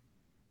boxing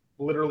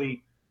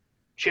literally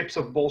chips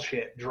of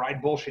bullshit,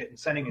 dried bullshit, and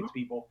sending it to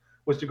people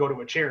was to go to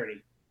a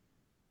charity.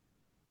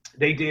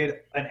 They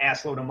did an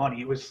assload of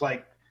money. It was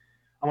like,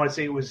 I want to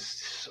say it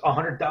was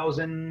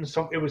 100,000.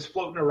 So it was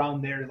floating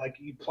around there, like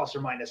plus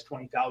or minus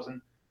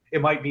 20,000. It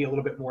might be a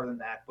little bit more than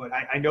that, but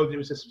I know there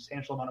was a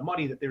substantial amount of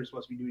money that they were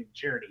supposed to be doing in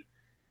charity.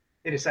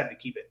 They decided to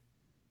keep it,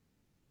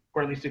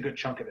 or at least a good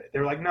chunk of it. They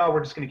were like, no,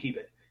 we're just going to keep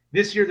it.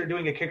 This year they're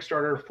doing a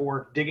Kickstarter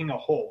for digging a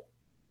hole.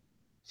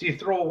 So you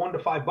throw $1 to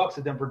 $5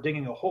 at them for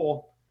digging a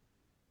hole,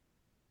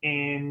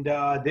 and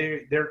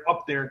they're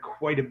up there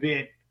quite a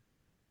bit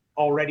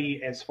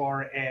already as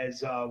far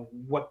as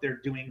what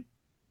they're doing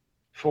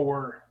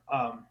for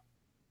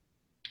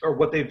or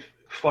what they've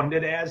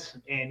funded as.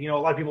 And a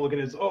lot of people look at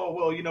it as, oh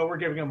well, we're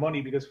giving them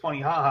money because funny,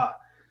 haha.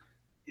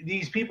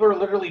 These people are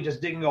literally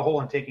just digging a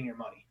hole and taking your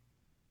money.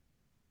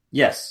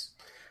 Yes,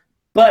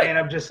 but and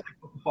I'm just like,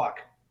 what the fuck?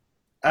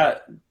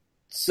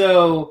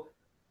 So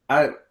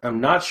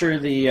I'm not sure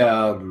the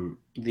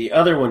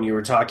other one you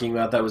were talking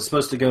about that was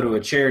supposed to go to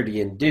a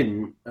charity and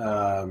didn't.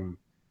 I've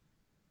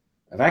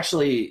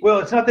actually. Well,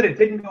 it's not that it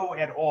didn't go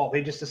at all.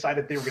 They just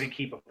decided they were going to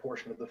keep a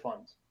portion of the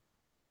funds.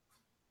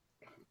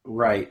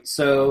 Right.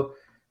 So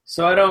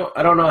I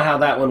don't know how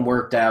that one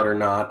worked out or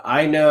not.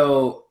 I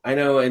know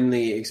in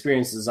the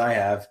experiences I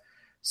have.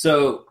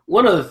 So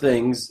one of the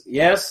things,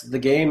 yes, the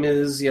game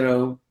is,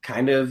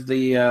 kind of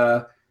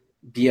the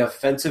be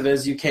offensive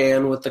as you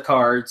can with the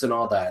cards and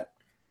all that.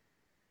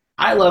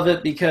 I love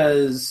it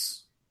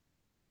because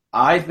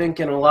I think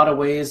in a lot of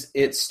ways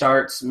it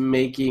starts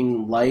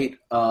making light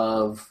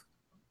of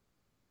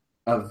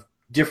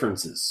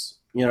differences,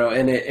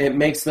 and it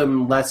makes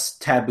them less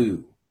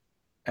taboo.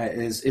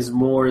 Is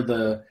more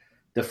the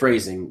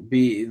phrasing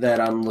that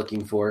I'm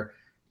looking for,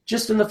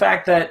 just in the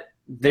fact that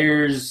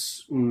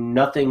there's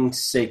nothing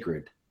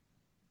sacred.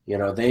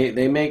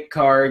 They make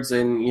cards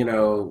and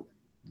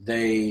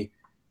they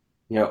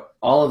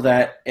all of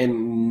that,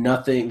 and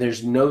nothing.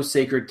 There's no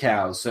sacred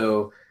cows.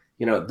 So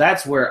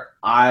that's where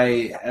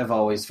I have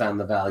always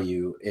found the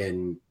value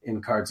in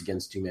Cards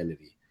Against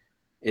Humanity,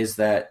 is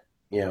that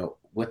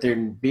with there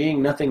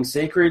being nothing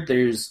sacred,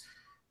 there's.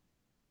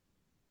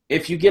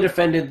 If you get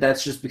offended,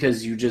 that's just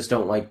because you just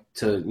don't like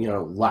to,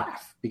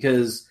 laugh.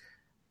 Because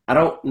I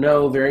don't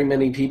know very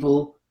many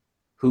people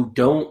who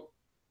don't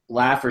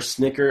laugh or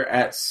snicker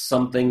at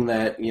something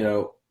that,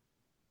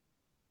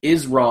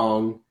 is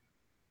wrong,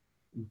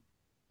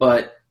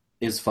 but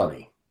is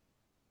funny.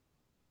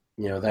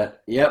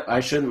 That, yep,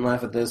 I shouldn't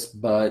laugh at this,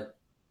 but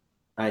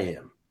I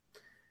am.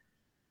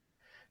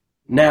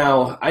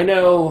 Now, I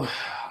know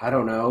I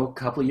don't know, a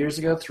couple years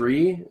ago,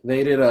 3,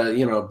 they did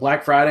a,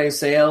 Black Friday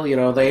sale.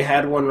 They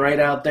had one right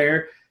out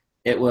there.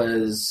 It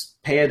was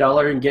pay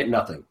 $1 and get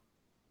nothing.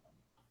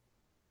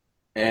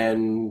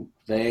 And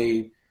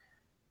I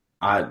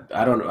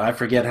don't know, I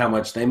forget how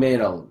much, they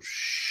made a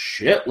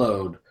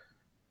shitload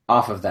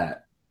off of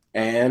that.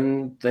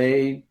 And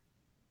they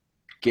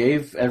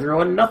gave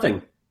everyone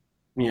nothing.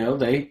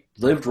 They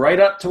lived right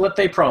up to what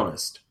they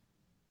promised.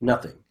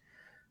 Nothing.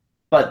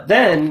 But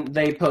then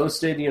they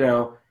posted,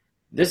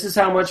 this is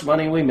how much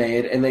money we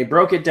made, and they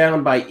broke it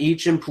down by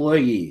each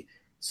employee.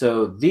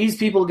 So these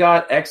people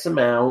got X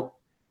amount.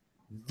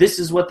 This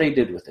is what they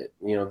did with it.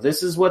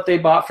 This is what they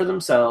bought for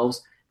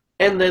themselves,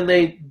 and then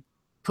they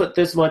put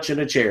this much in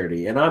a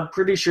charity. And I'm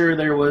pretty sure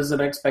there was an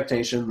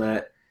expectation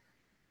that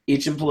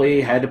each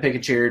employee had to pick a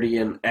charity,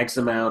 and X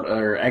amount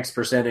or X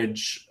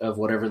percentage of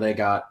whatever they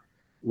got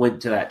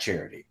went to that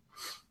charity.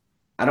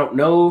 I don't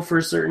know for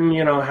certain,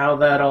 how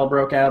that all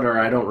broke out, or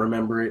I don't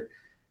remember it.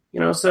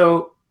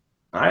 So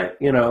I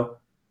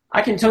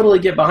can totally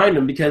get behind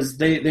them because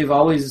they've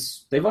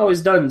always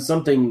done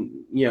something,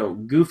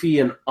 goofy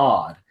and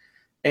odd.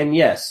 And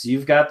yes,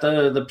 you've got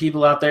the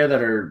people out there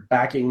that are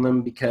backing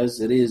them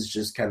because it is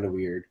just kind of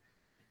weird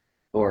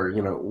or,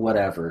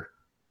 whatever.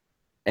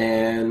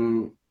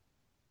 And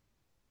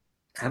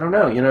I don't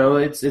know,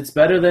 it's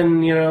better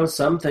than,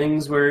 some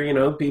things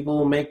where,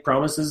 people make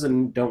promises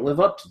and don't live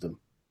up to them.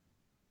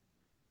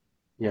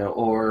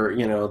 Or,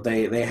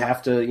 they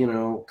have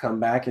to, come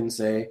back and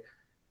say,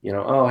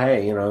 oh,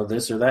 hey,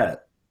 this or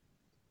that.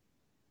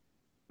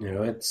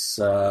 It's,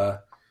 I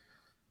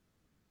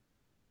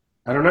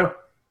don't know.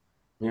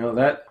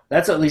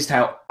 That's at least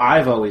how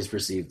I've always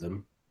perceived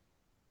them.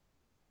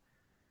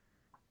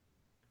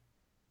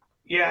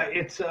 Yeah,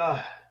 it's,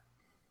 my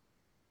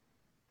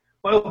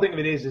whole thing of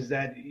it is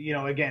that,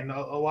 again,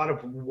 a lot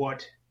of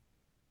what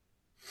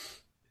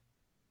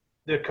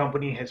the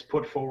company has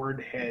put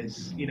forward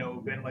has,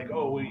 been like,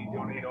 oh, we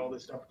donate all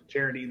this stuff to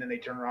charity, and then they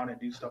turn around and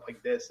do stuff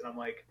like this, and I'm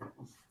like,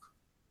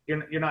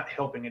 you're not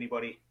helping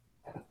anybody.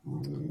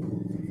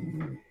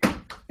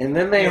 And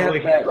then they had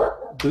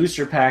that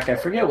booster pack. I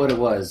forget what it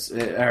was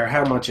or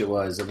how much it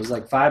was. It was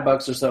like $5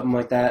 or something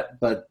like that,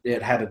 but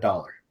it had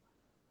 $1.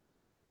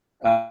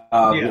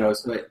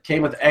 So it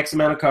came with X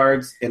amount of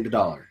cards and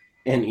 $1,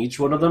 and each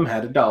one of them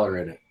had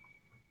 $1 in it.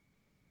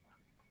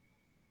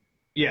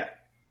 Yeah.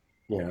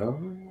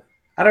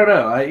 I don't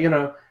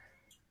know.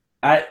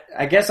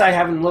 I guess I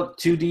haven't looked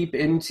too deep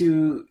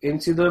into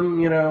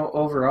them,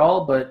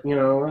 overall, but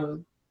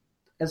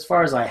as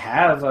far as I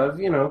have, I've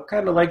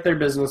kind of like their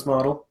business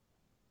model.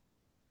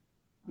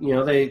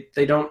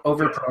 They don't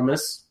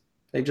overpromise.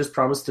 They just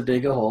promise to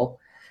dig a hole.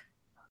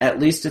 At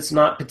least it's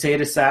not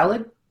potato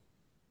salad.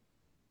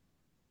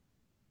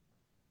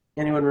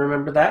 Anyone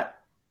remember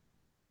that?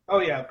 Oh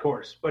yeah, of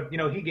course. But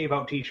he gave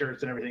out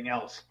T-shirts and everything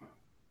else.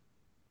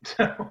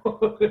 So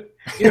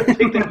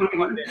take that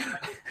one day.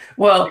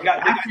 Well,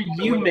 after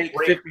you make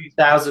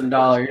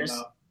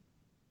 $50,000,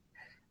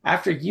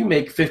 after you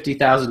make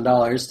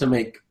 $50,000 to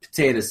make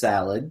potato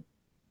salad.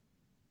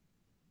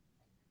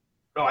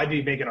 Oh, I'd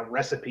be making a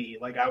recipe.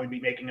 Like I would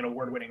be making an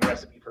award-winning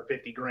recipe for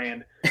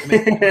 $50,000 to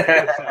make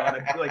potato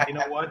salad. I'd be like, you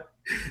know what?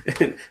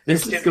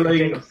 This is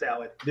potato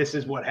salad. This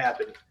is what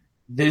happened.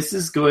 This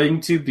is going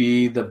to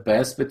be the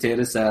best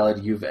potato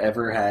salad you've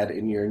ever had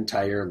in your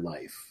entire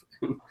life.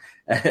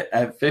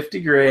 At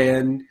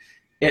 $50,000,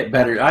 it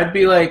better. I'd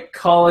be like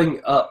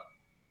calling up,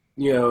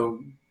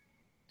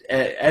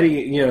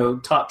 any,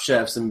 top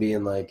chefs and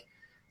being like,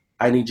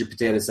 I need your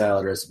potato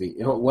salad recipe.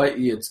 What?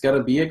 It's going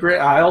to be $1,000.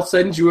 I'll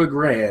send you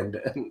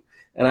 $1,000.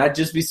 And I'd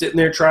just be sitting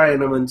there trying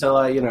them until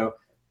I, all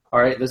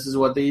right, this is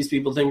what these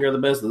people think are the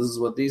best. This is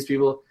what these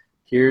people,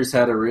 here's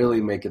how to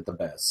really make it the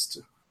best.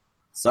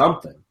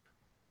 Something.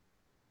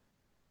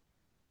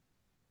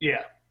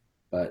 Yeah.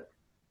 But.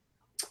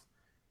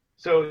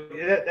 So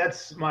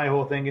that's my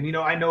whole thing. And,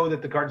 I know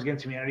that the Cards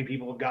Against Humanity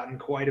people have gotten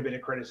quite a bit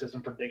of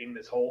criticism for digging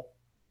this hole.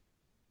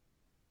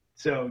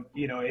 So,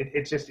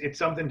 it's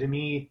something to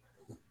me,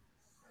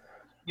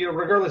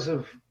 regardless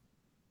of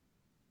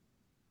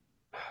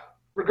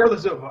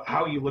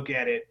how you look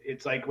at it,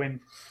 it's like when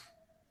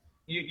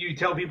you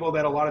tell people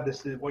that a lot of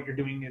this, what you're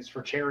doing is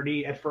for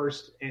charity at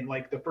first, and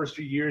like the first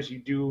few years you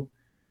do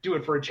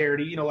it for a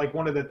charity, like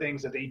one of the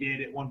things that they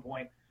did at one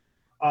point,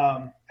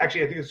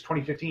 actually, I think it was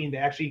 2015. They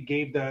actually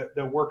gave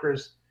the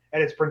workers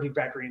at its printing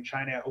factory in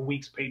China a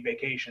week's paid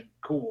vacation.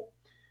 Cool.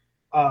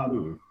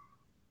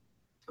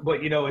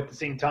 But, at the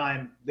same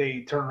time,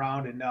 they turn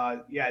around and,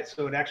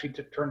 so it actually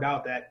turned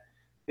out that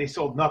they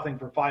sold nothing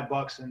for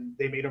 $5 and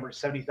they made over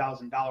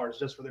 $70,000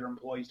 just for their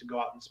employees to go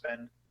out and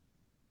spend.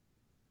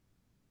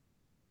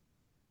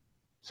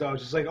 So I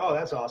was just like, oh,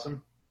 that's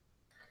awesome.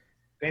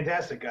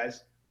 Fantastic,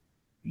 guys.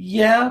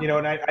 Yeah.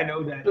 And I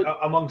know that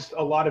amongst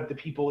a lot of the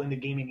people in the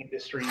gaming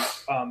industry,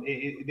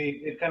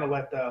 it kind of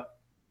left a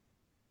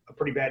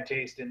pretty bad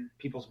taste in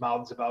people's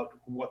mouths about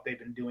what they've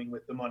been doing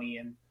with the money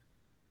and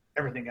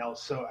everything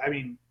else. So, I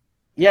mean,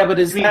 yeah, but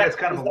that's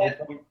kind of a low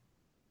point.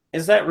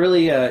 Is that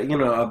really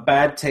a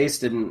bad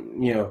taste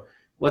in,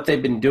 what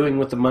they've been doing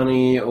with the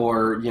money,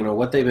 or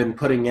what they've been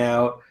putting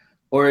out,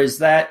 or is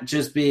that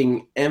just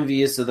being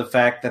envious of the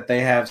fact that they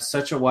have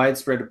such a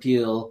widespread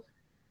appeal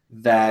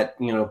that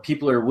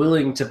people are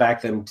willing to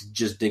back them to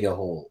just dig a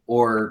hole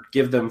or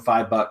give them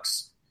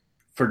 $5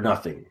 for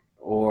nothing,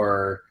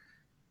 or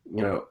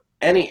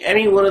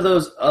any one of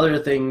those other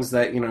things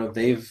that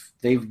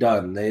they've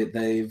done,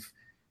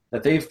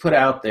 they've put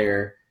out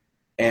there,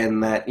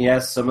 and that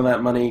yes, some of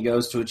that money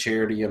goes to a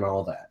charity and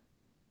all that.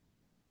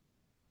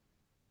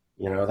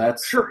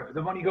 That's sure,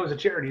 the money goes to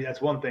charity.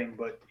 That's one thing,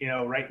 but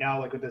right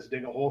now, like with this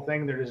dig a hole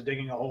thing, they're just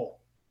digging a hole.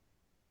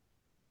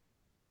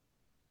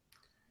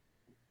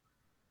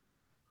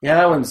 Yeah,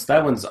 that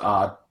one's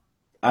odd.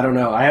 I don't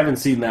know. I haven't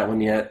seen that one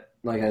yet.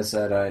 Like I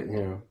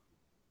said,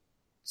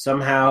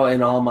 somehow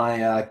in all my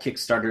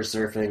Kickstarter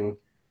surfing,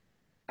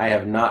 I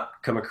have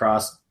not come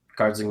across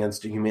Cards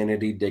Against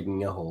Humanity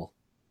digging a hole.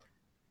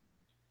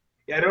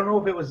 Yeah, I don't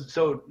know if it was.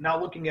 So now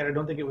looking at it, I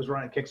don't think it was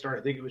run on Kickstarter.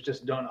 I think it was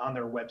just done on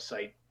their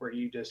website where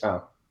you just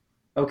sell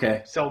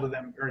to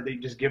them, or they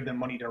just give them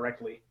money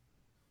directly.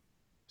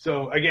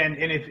 So again,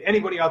 and if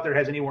anybody out there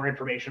has any more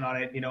information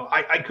on it,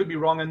 I could be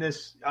wrong on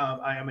this.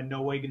 I am in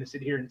no way going to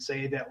sit here and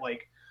say that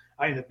like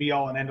I am the be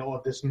all and end all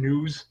of this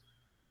news.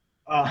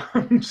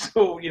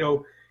 So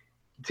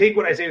take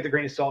what I say with a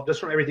grain of salt. Just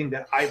from everything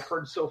that I've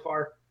heard so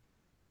far,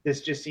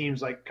 this just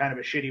seems like kind of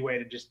a shitty way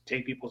to just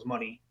take people's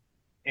money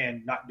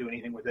and not do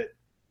anything with it.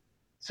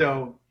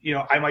 So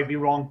I might be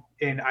wrong,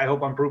 and I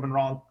hope I'm proven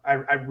wrong.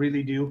 I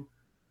really do.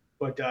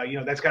 But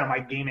that's kind of my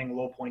gaming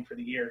low point for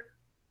the year.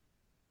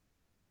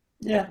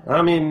 Yeah,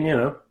 I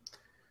mean,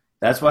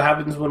 that's what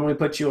happens when we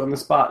put you on the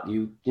spot.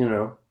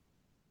 No.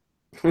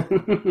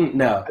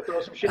 I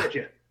throw some shit at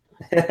you.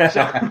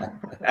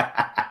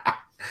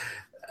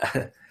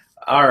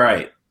 All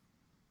right.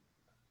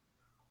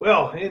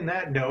 Well, in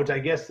that note, I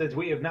guess that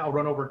we have now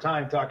run over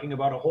time talking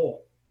about a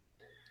hole.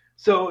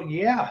 So,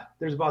 yeah,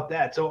 there's about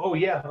that. So,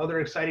 other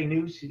exciting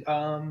news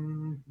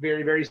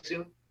very, very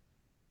soon.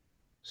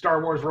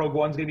 Star Wars Rogue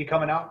One's going to be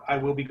coming out. I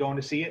will be going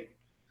to see it.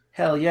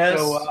 Hell yes.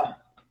 So,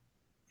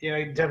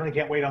 I definitely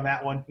can't wait on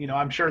that one.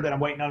 I'm sure that I'm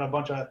waiting on a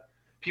bunch of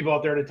people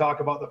out there to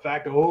talk about the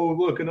fact of, oh,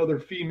 look, another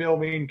female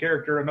main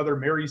character, another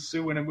Mary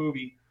Sue in a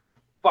movie.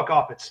 Fuck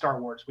off, it's Star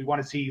Wars. We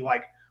want to see,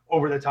 like,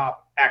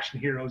 over-the-top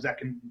action heroes that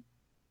can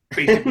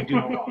basically do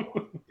no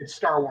wrong. It's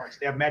Star Wars.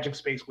 They have magic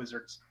space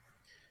wizards.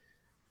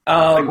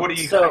 What do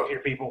you expect here,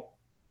 people?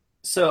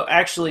 So,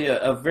 actually,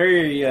 a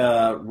very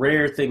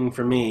rare thing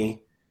for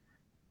me,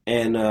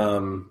 and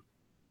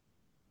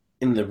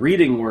in the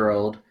reading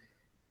world,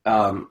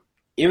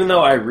 even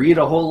though I read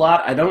a whole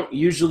lot, I don't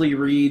usually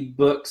read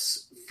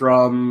books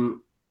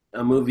from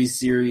a movie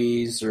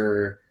series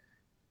or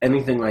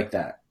anything like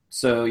that.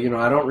 So,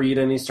 I don't read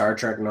any Star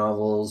Trek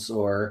novels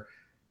or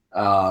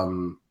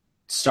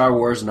Star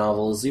Wars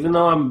novels, even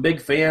though I'm a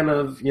big fan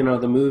of,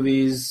 the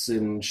movies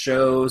and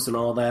shows and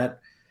all that.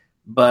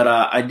 But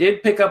I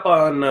did pick up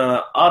on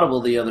Audible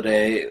the other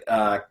day,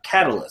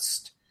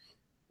 Catalyst,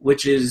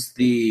 which is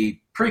the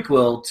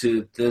prequel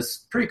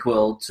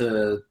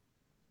to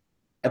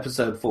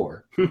Episode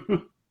 4.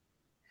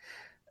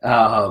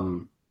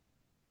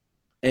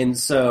 And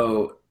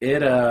so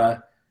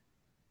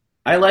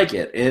I like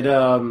it.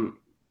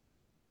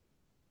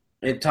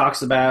 It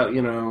talks about,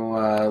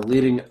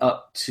 leading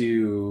up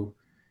to,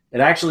 it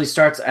actually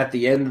starts at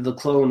the end of the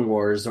Clone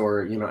Wars,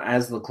 or,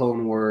 as the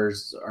Clone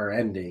Wars are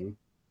ending,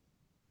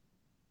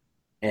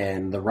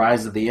 and the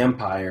rise of the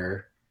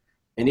Empire,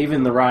 and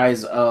even the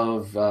rise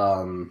of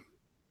the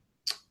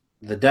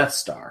Death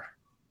Star.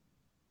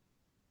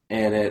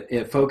 And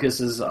it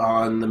focuses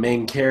on the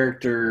main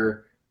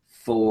character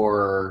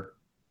for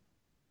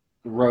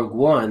Rogue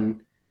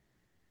One.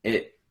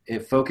 It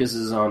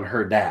focuses on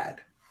her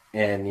dad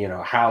and,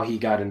 how he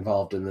got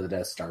involved in the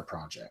Death Star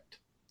project.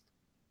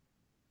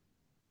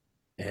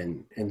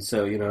 And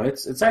so,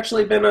 it's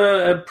actually been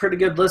a pretty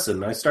good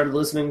listen. I started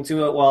listening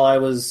to it while I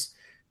was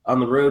on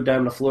the road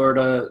down to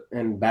Florida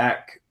and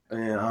back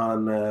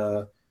on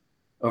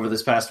over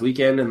this past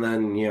weekend. And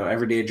then,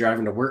 every day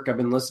driving to work, I've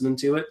been listening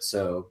to it.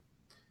 So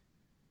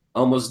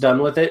almost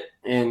done with it.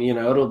 And,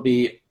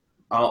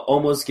 I'll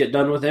almost get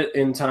done with it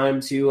in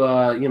time to,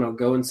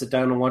 go and sit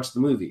down and watch the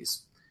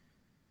movies,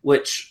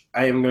 which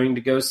I am going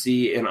to go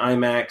see in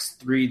IMAX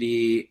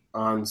 3D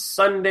on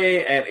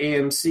Sunday at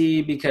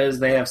AMC because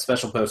they have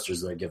special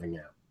posters they're giving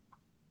out.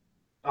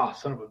 Oh,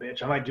 son of a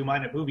bitch. I might do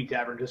mine at Movie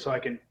Tavern just so I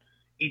can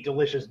eat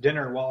delicious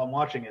dinner while I'm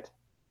watching it.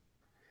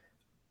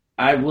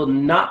 I will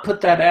not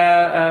put that,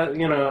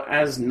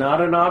 as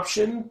not an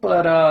option,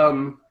 but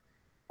I'm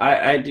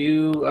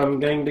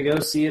going to go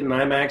see it in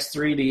IMAX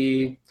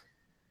 3D.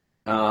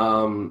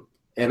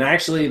 And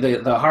actually,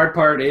 the hard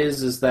part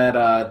is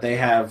that they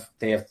have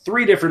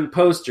 3 different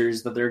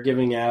posters that they're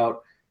giving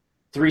out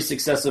 3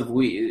 successive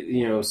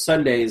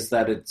Sundays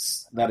that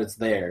it's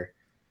there.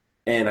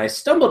 And I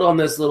stumbled on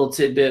this little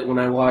tidbit when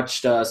I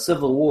watched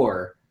Civil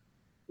War.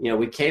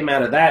 We came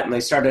out of that and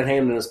they started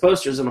handing us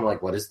posters, and I'm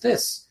like, what is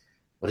this?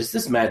 what is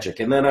this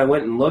magic? And then I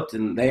went and looked,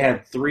 and they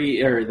had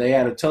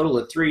a total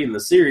of 3 in the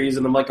series,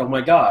 and I'm like, oh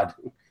my god.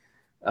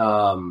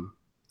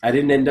 I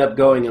didn't end up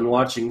going and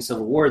watching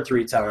Civil War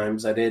 3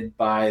 times. I did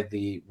buy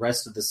the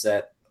rest of the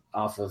set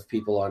off of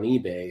people on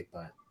eBay,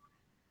 but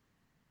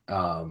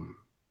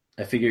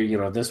I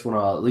figure, this one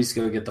I'll at least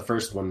go get the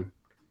first one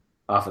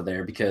off of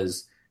there,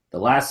 because the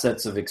last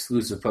sets of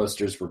exclusive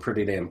posters were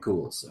pretty damn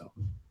cool. So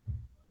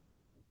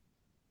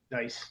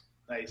nice.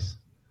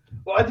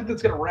 Well, I think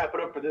that's going to wrap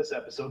it up for this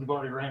episode. We've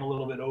already ran a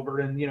little bit over,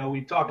 and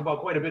we've talked about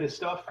quite a bit of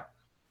stuff.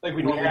 Like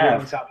we normally do in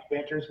these Hobby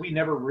Banters. We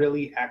never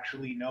really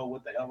actually know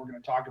what the hell we're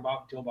going to talk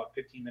about until about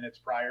 15 minutes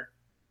prior.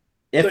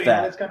 If that.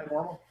 That's kind of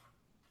normal.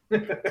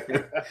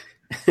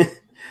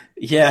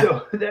 Yeah.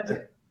 So that's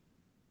it.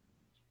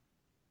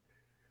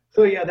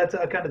 So yeah, that's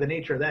kind of the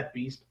nature of that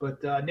beast.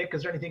 But Nick,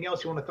 is there anything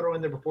else you want to throw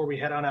in there before we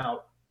head on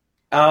out?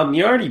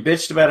 You already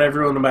bitched about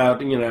everyone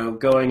about,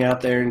 going out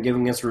there and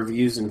giving us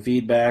reviews and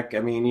feedback. I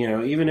mean,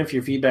 even if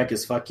your feedback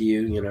is fuck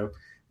you, at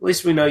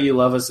least we know you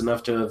love us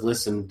enough to have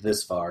listened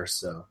this far,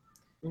 so.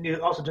 And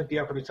you also took the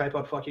effort to type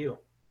out fuck you.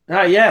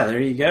 Ah, yeah,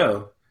 there you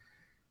go.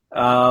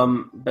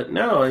 But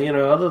no,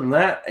 other than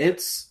that,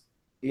 it's,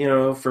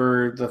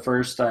 for the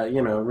first,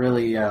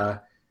 really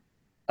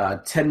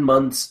 10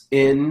 months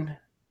in,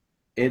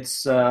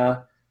 it's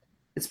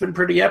been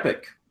pretty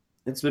epic.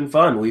 It's been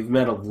fun. We've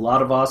met a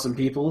lot of awesome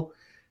people,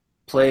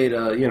 played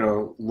a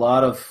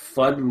lot of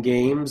fun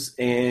games,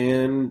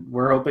 and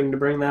we're hoping to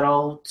bring that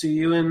all to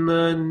you in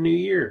the new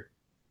year.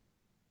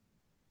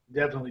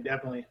 Definitely.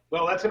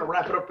 Well, that's going to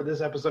wrap it up for this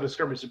episode of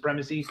Skirmish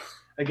Supremacy.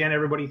 Again,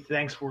 everybody,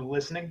 thanks for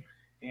listening,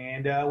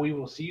 and we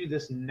will see you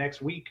this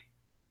next week.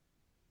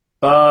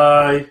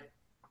 Bye.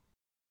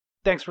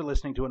 Thanks for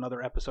listening to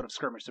another episode of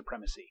Skirmish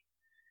Supremacy.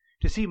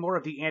 To see more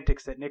of the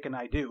antics that Nick and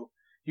I do,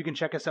 you can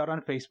check us out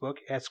on Facebook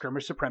at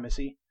Skirmish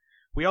Supremacy.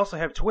 We also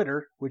have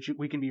Twitter, which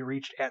we can be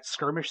reached at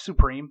Skirmish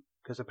Supreme,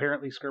 because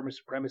apparently Skirmish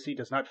Supremacy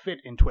does not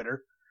fit in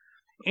Twitter.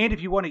 And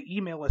if you want to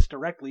email us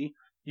directly,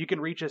 you can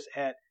reach us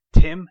at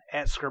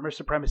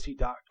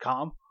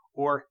tim@skirmishsupremacy.com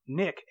or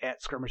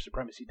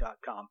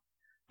nick@skirmishsupremacy.com.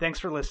 Thanks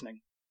for listening.